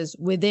because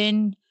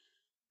within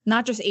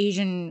not just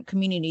Asian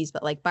communities,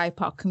 but like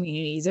BIPOC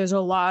communities, there's a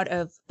lot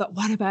of, but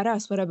what about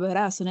us? What about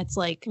us? And it's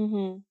like,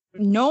 Mm-hmm.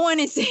 no one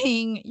is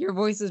saying your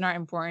voice is not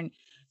important.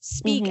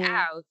 Speak Mm-hmm.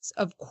 out.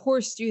 Of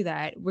course, do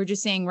that. We're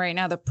just saying right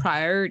now the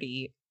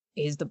priority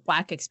is the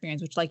Black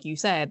experience, which, like you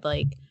said,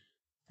 like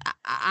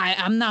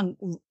I'm not.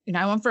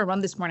 I went for a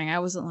run this morning. I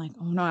wasn't like,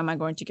 oh no, am I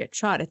going to get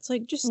shot? It's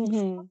like just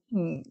Mm-hmm.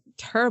 fucking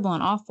terrible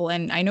and awful.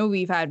 And I know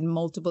we've had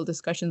multiple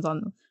discussions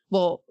on.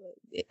 Well,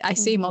 I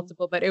say Mm-hmm.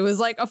 multiple, but it was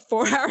like a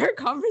 4-hour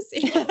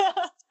conversation.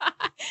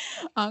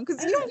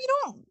 Because we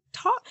don't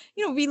talk.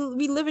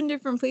 We live in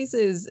different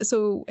places,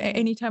 so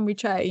anytime we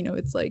chat,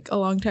 it's like a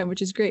long time,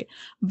 which is great.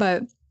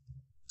 But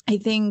I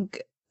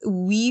think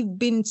we've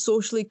been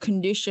socially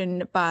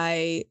conditioned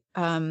by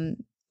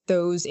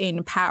those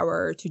in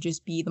power to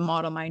just be the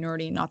model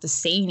minority, not to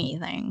say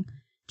anything,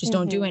 just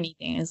don't do Mm-hmm.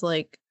 anything. It's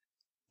like,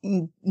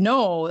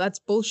 no, that's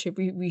bullshit.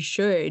 We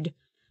should.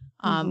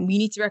 Mm-hmm. We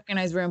need to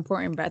recognize we're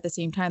important, but at the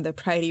same time, the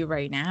priority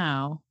right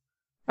now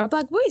are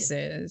Black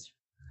voices,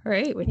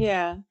 right?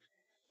 Yeah.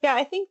 Yeah,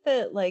 I think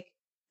that like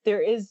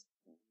there is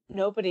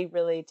nobody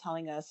really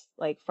telling us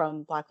like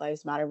from Black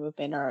Lives Matter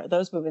movement or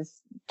those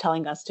movements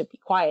telling us to be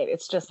quiet.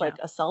 It's just Yeah. like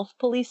a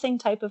self-policing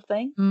type of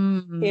thing.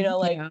 Mm-hmm.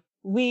 Like Yeah.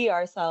 we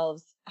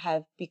ourselves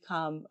have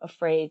become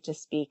afraid to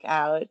speak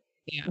out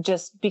Yeah.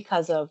 just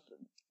because of,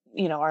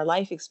 our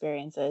life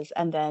experiences.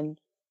 And then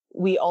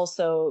we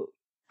also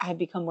have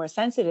become more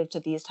sensitive to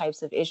these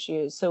types of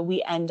issues. So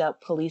we end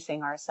up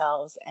policing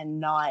ourselves and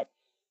not,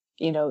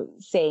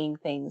 saying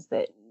things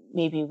that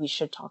maybe we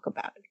should talk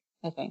about,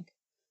 I think.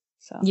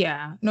 So,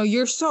 Yeah. No,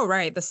 you're so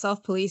right. The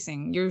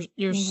self-policing. You're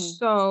hmm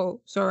so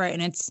right.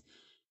 And it's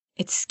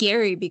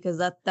scary because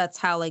that's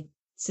how like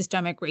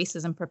systemic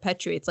racism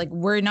perpetuates. Like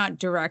we're not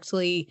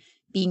directly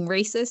being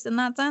racist in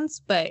that sense,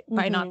 but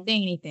by not hmm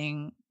saying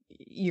anything,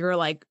 you're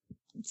like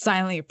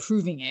silently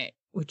approving it,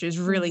 which is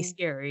really hmm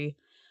scary.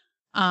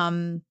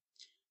 Um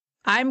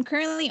I'm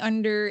currently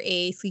under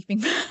a sleeping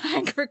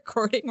bag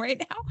recording right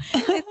now.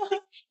 It's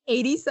like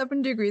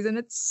 87 degrees and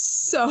it's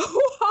so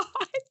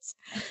hot.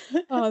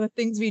 Oh, the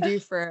things we do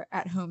for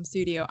at home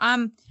studio.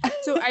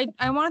 So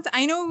I wanted to,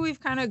 I know we've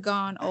kind of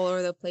gone all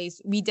over the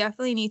place. We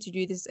definitely need to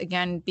do this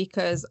again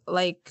because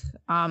like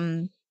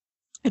I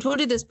told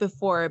you this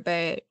before,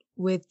 but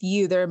with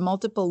you, there are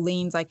multiple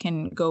lanes I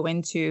can go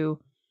into.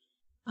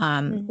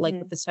 Like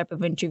with this type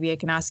of interview, I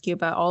can ask you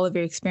about all of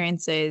your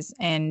experiences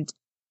and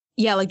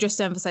yeah, like just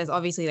to emphasize,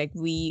 obviously, like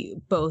we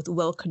both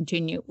will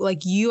continue,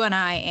 like you and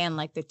I and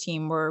like the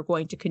team, we're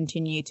going to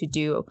continue to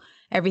do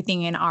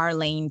everything in our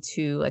lane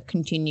to like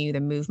continue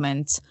the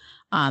movement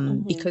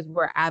because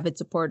we're avid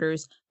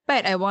supporters.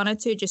 But I wanted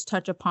to just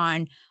touch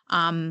upon,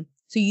 so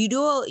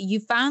you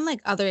found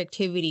like other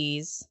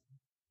activities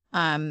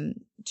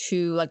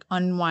to like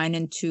unwind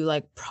and to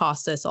like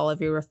process all of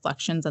your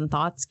reflections and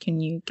thoughts. Can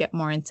you get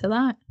more into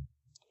that?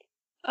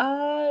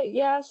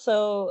 Yeah,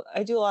 so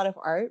I do a lot of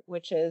art,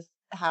 which is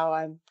how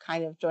I'm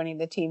kind of joining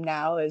the team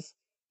now is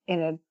in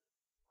an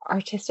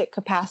artistic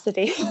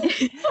capacity.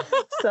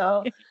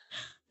 So,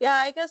 yeah,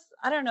 I guess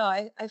I don't know.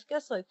 I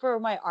guess like for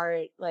my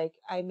art, like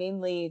I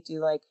mainly do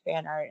like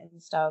fan art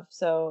and stuff.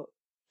 So,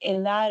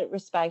 in that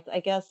respect, I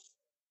guess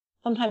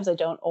sometimes I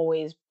don't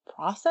always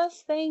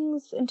process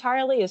things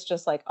entirely. It's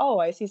just like, oh,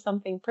 I see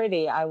something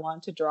pretty. I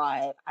want to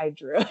draw it. I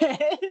drew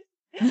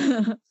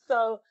it.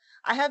 So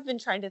I have been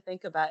trying to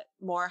think about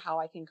more how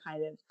I can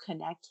kind of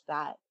connect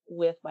that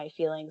with my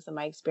feelings and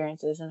my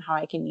experiences and how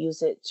I can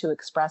use it to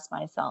express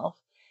myself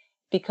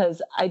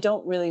because I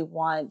don't really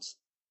want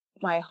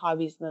my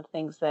hobbies and the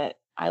things that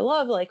I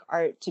love, like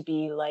art, to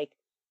be like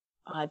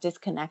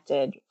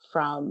disconnected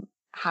from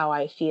how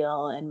I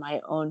feel and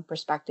my own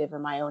perspective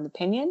and my own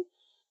opinion.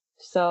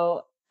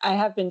 So I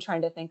have been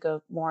trying to think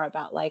of more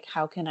about like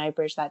how can I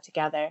bridge that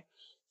together.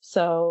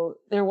 So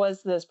there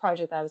was this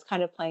project that I was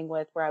kind of playing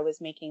with where I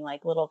was making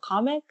like little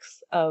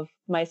comics of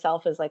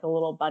myself as like a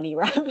little bunny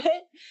rabbit.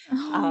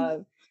 Oh,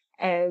 Um,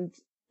 and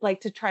like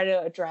to try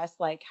to address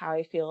like how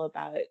I feel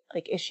about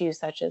like issues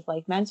such as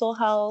like mental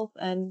health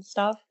and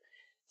stuff.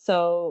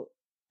 So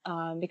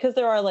because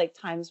there are like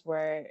times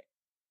where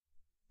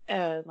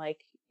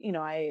like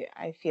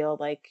I feel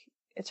like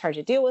it's hard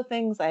to deal with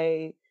things.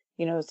 I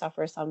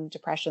suffer some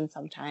depression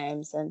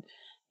sometimes and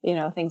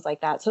things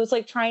like that. So it's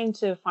like trying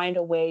to find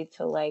a way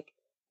to like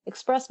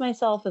express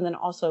myself and then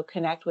also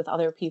connect with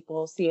other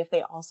people, see if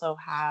they also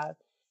have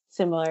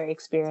similar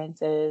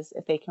experiences,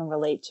 if they can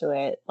relate to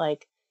it.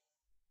 Like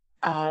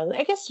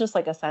I guess just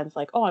like a sense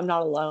like, oh, I'm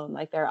not alone,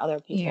 like there are other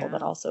people yeah.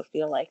 that also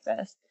feel like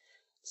this.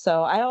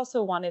 So I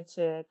also wanted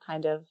to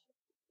kind of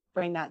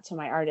bring that to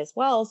my art as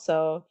well.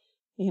 So,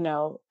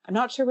 I'm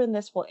not sure when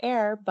this will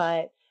air,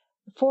 but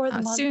for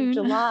the month Soon. of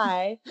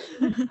July,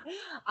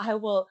 I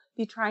will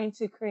be trying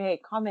to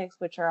create comics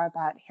which are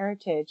about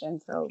heritage,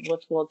 and so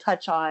which will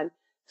touch on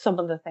some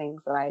of the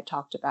things that I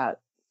talked about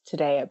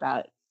today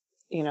about,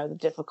 the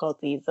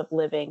difficulties of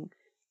living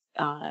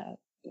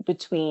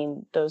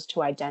between those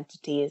two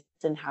identities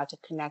and how to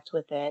connect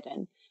with it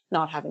and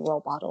not having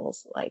role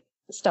models, like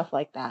stuff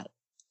like that.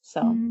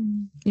 So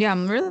yeah,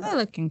 I'm really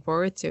looking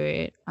forward to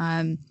it.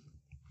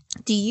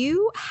 Do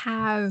you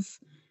have,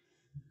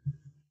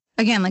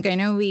 again, like I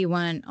know we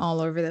went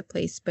all over the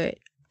place, but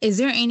is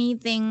there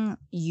anything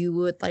you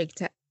would like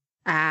to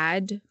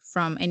add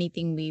from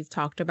anything we've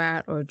talked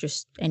about or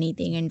just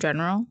anything in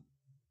general?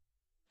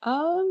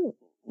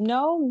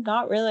 No,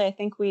 not really. I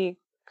think we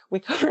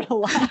covered a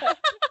lot.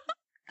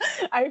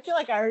 I feel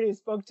like I already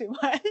spoke too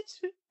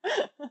much.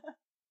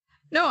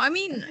 No, I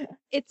mean,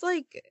 it's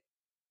like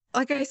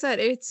I said,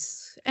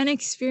 it's an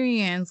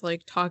experience,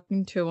 like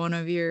talking to one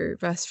of your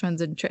best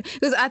friends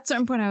because at a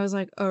certain point I was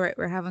like, all right,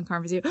 we're having a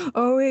conversation.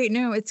 Oh wait,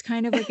 no, it's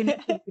kind of like an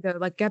interview though,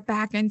 like get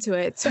back into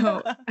it.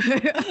 So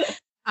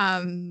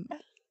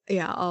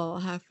yeah, I'll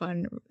have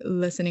fun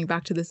listening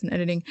back to this and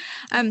editing.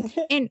 And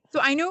so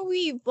I know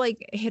we've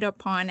like hit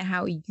upon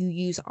how you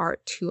use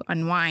art to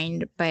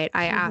unwind, but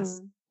I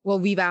asked, well,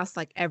 we've asked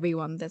like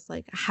everyone this,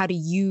 like, how do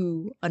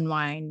you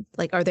unwind?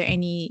 Like, are there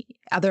any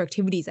other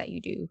activities that you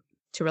do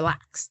to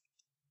relax?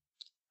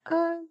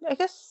 I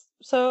guess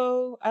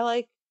so. I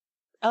like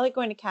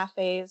going to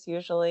cafes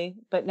usually,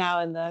 but now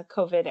in the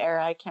COVID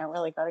era, I can't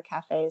really go to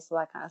cafes, so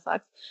that kind of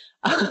sucks.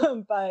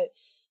 But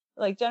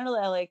like generally,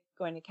 I like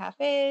going to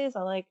cafes.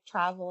 I like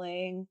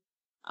traveling.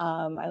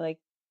 I like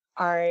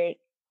art.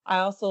 I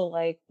also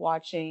like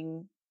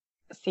watching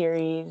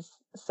series,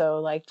 so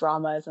like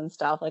dramas and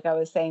stuff. Like I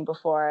was saying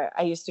before,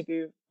 I used to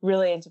be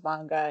really into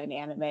manga and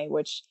anime,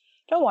 which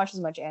I don't watch as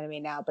much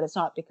anime now, but it's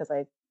not because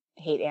I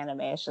hate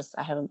anime. It's just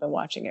I haven't been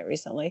watching it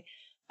recently.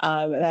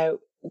 And I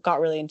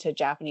got really into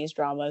Japanese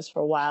dramas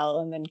for a while,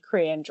 and then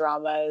Korean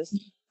dramas,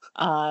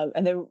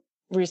 and then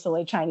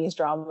recently Chinese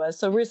dramas.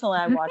 So recently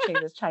I'm watching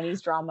this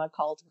Chinese drama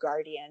called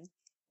Guardian,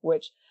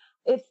 which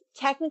it's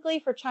technically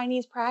for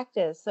Chinese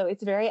practice, so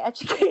it's very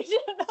educational.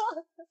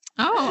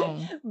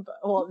 Oh,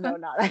 well, no,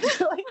 not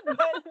actually. But,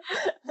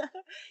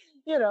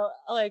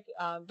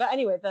 but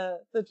anyway,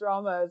 the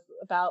drama is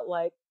about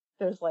like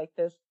there's like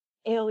this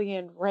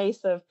alien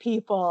race of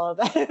people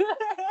that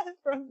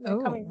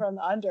coming from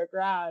the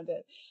underground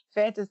and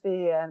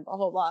fantasy and blah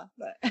blah blah.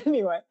 But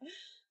anyway,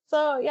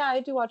 so yeah, I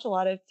do watch a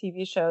lot of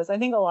TV shows. I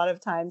think a lot of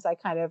times I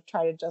kind of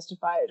try to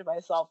justify it to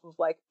myself of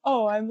like,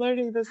 oh, I'm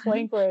learning this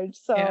language,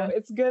 so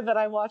it's good that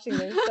I'm watching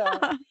this show.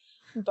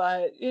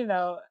 But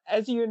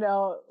as you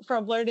know,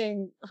 from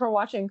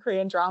watching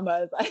Korean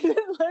dramas, I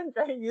learned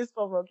very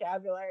useful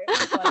vocabulary.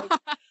 It's like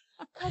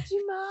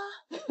Kajima,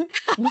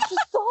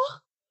 Miso,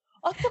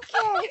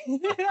 okay.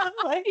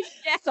 Like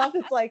stuff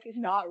that's like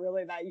not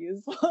really that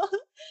useful.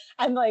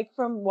 And like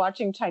from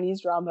watching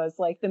Chinese dramas,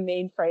 like the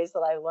main phrase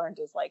that I learned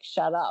is like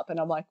 "shut up," and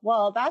I'm like,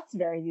 well, that's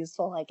very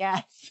useful, I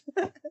guess.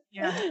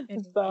 Yeah.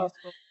 So,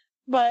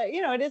 but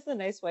it is a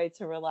nice way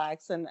to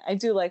relax, and I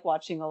do like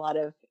watching a lot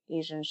of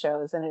Asian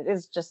shows, and it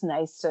is just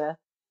nice to,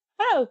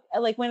 I don't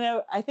know, like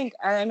I think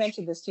I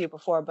mentioned this to you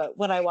before, but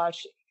when I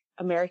watch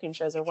American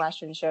shows or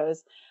Western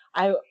shows,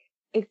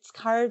 it's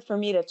hard for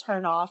me to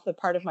turn off the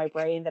part of my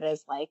brain that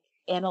is like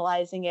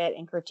analyzing it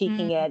and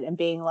critiquing it and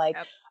being like,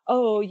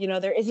 oh,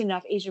 there isn't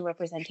enough Asian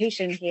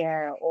representation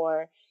here,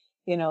 or,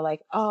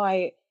 like, oh,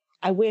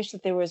 I wish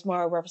that there was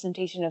more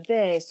representation of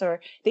this,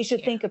 or they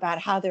should think about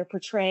how they're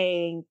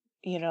portraying,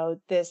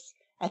 this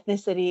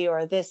ethnicity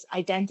or this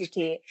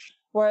identity.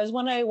 Whereas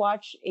when I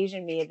watch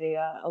Asian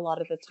media, a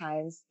lot of the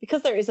times,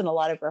 because there isn't a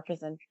lot of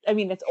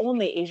it's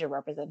only Asian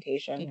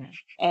representation,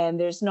 and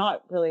there's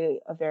not really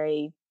a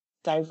very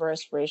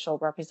diverse racial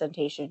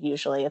representation.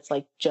 Usually it's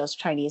like just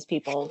Chinese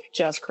people,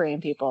 just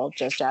Korean people,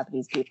 just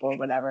Japanese people,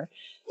 whatever.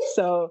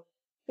 So,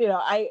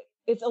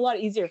 it's a lot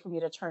easier for me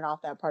to turn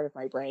off that part of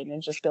my brain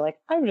and just be like,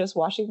 I'm just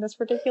watching this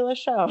ridiculous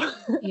show.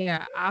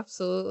 Yeah,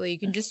 absolutely. You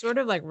can just sort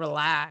of like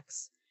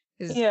relax.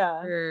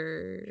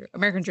 For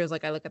American shows,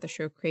 like I look at the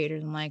show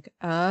creators and like,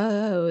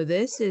 oh,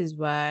 this is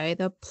why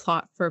the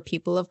plot for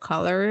people of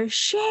color is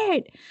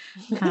shit.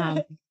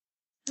 Well,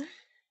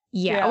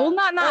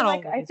 not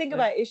like I think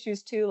about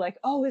issues too, like,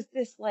 oh, is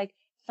this like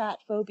fat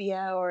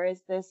phobia, or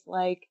is this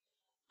like,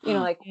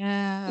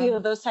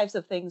 those types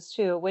of things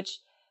too, which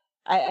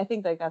I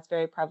think like that's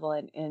very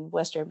prevalent in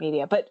Western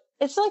media. But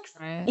it's like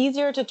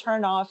easier to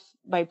turn off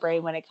my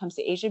brain when it comes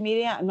to Asian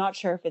media. I'm not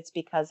sure if it's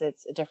because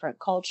it's a different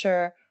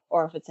culture,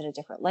 or if it's in a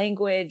different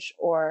language,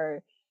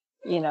 or,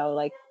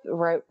 like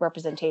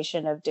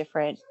representation of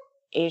different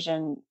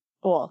Asian,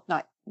 well,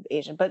 not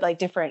Asian, but like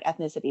different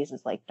ethnicities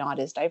is like not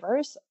as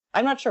diverse.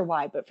 I'm not sure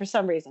why, but for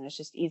some reason it's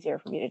just easier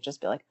for me to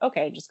just be like,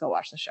 okay, just go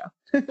watch the show.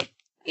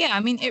 Yeah, I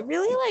mean, it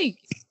really like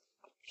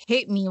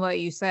hit me what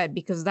you said,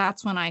 because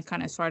that's when I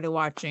kind of started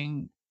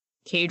watching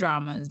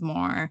K-dramas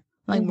more.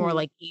 like more Mhm.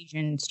 like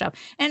Asian stuff.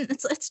 And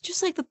it's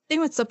just like the thing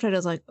with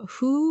subtitles, like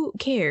who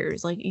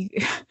cares? Like you,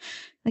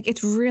 like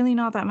it's really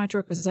not that much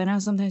work, because I know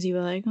sometimes you be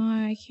like, oh,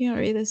 I can't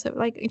read this.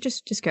 Like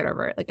just get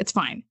over it. Like it's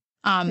fine.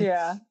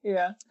 Yeah,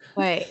 yeah.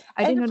 But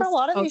I did And for a notice.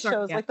 lot of Oh, these sorry.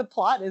 shows, Yeah. like the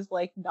plot is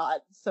like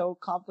not so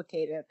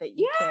complicated that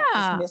you can't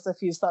just Yeah. miss a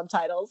few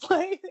subtitles.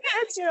 Like,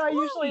 It's I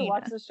usually fine.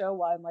 watch the show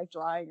while I'm like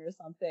drawing or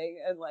something,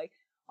 and like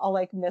I'll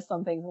like miss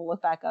some things and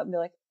look back up and be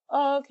like,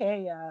 oh,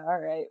 okay, yeah, all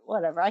right,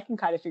 whatever. I can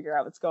kind of figure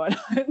out what's going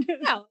on.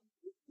 Yeah.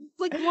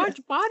 Like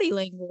watch body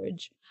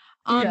language.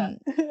 Yeah.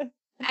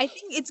 I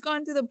think it's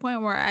gone to the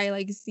point where I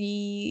like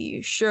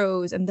see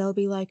shows and they'll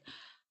be like,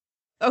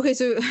 okay,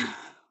 so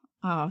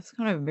oh, it's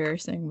kind of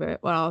embarrassing,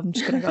 but well, I'm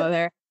just gonna go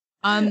there.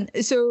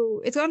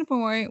 So it's gotten to a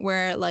point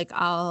where like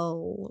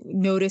I'll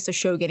notice a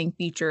show getting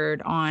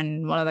featured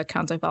on one of the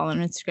accounts I follow on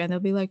Instagram. They'll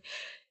be like,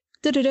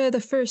 da-da-da, the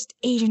first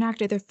Asian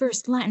actor, the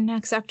first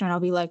Latinx actor, and I'll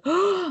be like,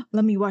 oh,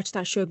 let me watch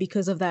that show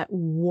because of that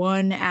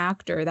one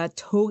actor,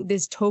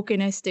 this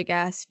tokenistic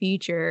ass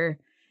feature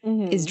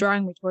is Mhm.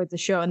 drawing me towards the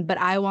show. But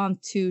I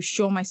want to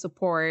show my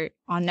support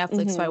on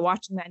Netflix, so I Mhm.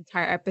 watch the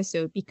entire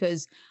episode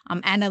because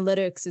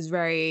analytics is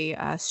very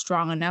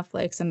strong on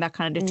Netflix, and that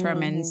kind of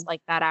determines Mhm.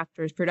 like that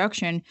actor's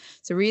production.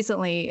 So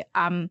recently,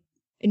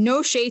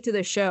 no shade to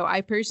the show,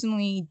 I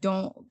personally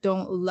don't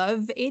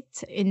love it.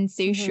 Mhm.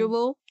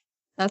 Insatiable,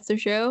 that's the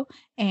show.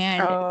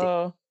 And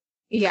Oh,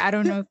 yeah, I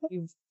don't know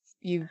if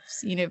you've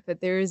seen it, but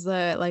there's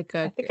like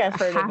I a think I've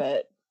heard of half,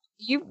 it.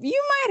 you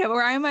might have,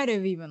 or I might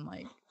have even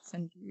like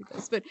sent you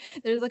this, but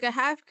there's like a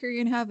half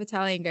Korean, half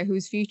Italian guy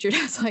who's featured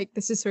as like,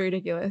 this is so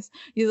ridiculous.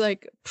 He's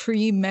like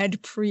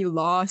pre-med,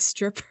 pre-law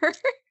stripper.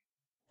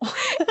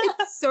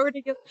 It's so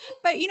ridiculous.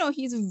 But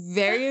he's a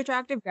very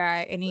attractive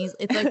guy, and it's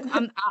like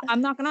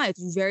I'm not gonna lie,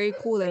 it's very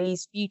cool that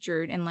he's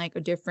featured in like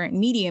a different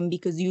medium,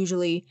 because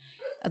usually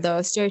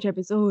the stereotype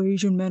is, oh,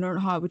 Asian men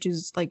aren't hot, which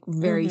is like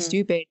very Mhm.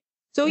 stupid.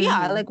 So yeah,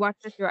 I Mhm. like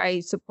watched the show. I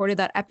supported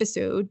that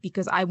episode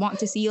because I want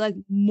to see like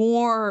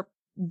more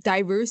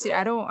diversity.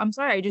 I'm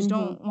sorry, I just Mhm.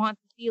 don't want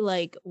to see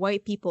like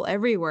white people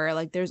everywhere.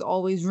 Like there's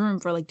always room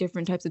for like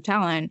different types of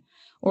talent,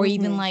 or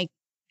even Mhm. like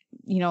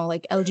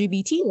like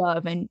LGBT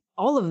love and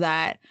all of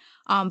that.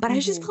 But I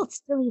just Mhm. felt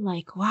silly,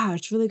 like, wow,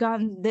 it's really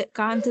gotten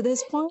to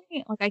this point.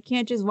 Like I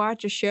can't just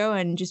watch a show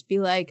and just be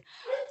like,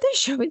 this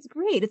show is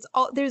great.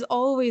 There's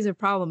always a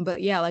problem.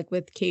 But yeah, like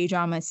with K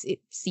dramas,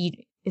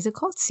 is it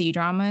called C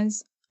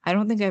dramas? I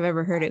don't think I've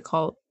ever heard it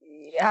called.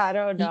 Yeah, I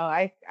don't C- know.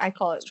 I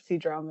call it C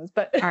dramas,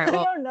 but all right, I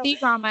well, don't know. C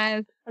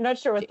dramas. I'm not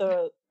sure what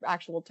the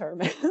actual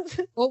term is.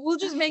 Well, we'll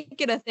just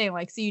make it a thing,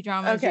 like C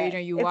dramas. Where,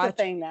 Okay, you it's a watch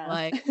thing now.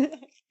 like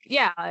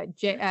yeah,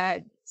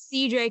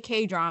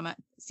 CJK drama,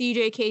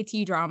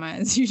 CJKT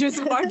dramas. You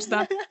just watch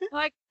that,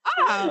 like,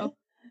 oh,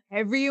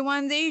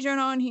 everyone's Asian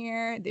on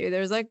here.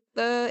 There's like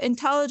the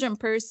intelligent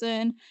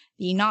person,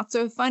 the not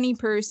so funny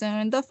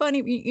person, the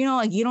funny,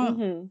 like you don't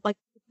Mhm. like,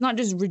 it's not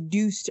just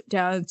reduced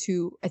down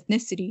to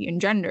ethnicity and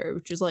gender,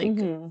 which is like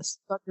Mhm.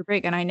 such a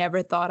break. And I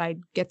never thought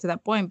I'd get to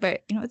that point,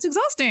 but it's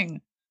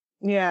exhausting.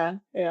 Yeah,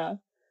 yeah,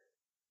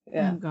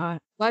 yeah. Oh God,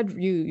 glad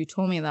you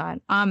told me that.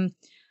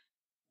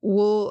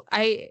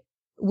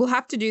 We'll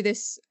have to do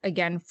this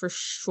again for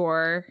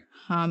sure.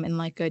 In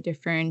like a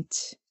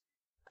different,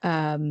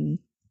 probably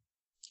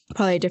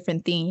a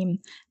different theme.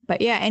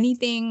 But yeah,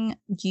 anything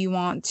you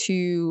want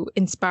to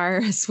inspire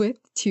us with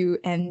to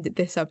end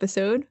this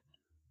episode?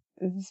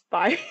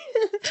 Inspired.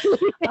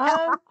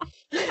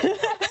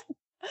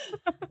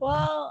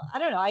 Well, I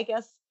don't know. I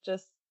guess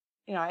just,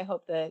 I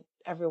hope that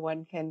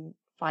everyone can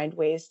find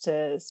ways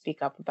to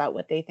speak up about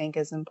what they think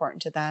is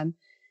important to them,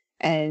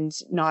 and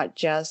not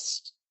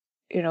just,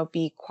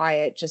 be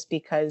quiet just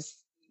because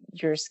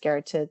you're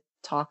scared to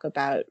talk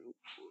about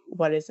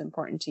what is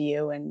important to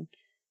you. And,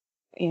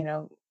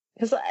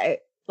 because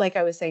like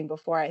I was saying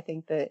before, I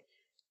think that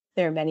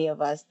there are many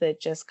of us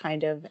that just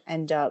kind of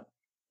end up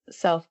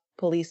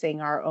self-policing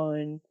our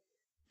own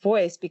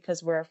voice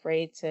because we're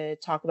afraid to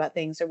talk about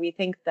things, or we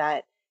think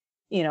that,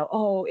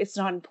 oh, it's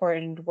not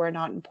important, we're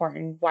not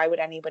important, why would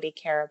anybody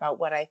care about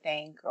what I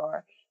think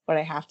or what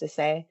I have to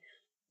say?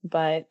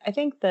 But I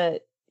think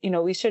that,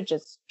 we should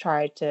just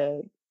try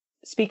to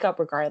speak up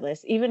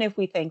regardless, even if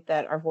we think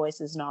that our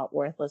voice is not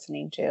worth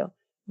listening to.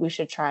 We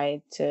should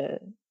try to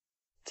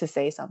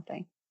say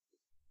something.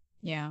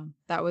 Yeah,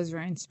 that was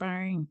very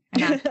inspiring.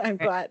 And I'm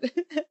glad.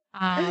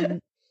 all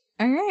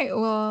right.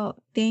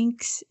 Well,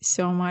 thanks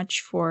so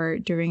much for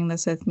doing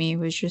this with me. It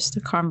was just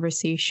a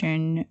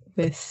conversation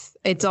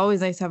it's always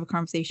nice to have a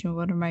conversation with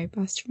one of my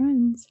best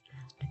friends.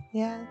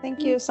 Yeah,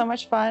 thank you. So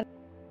much fun.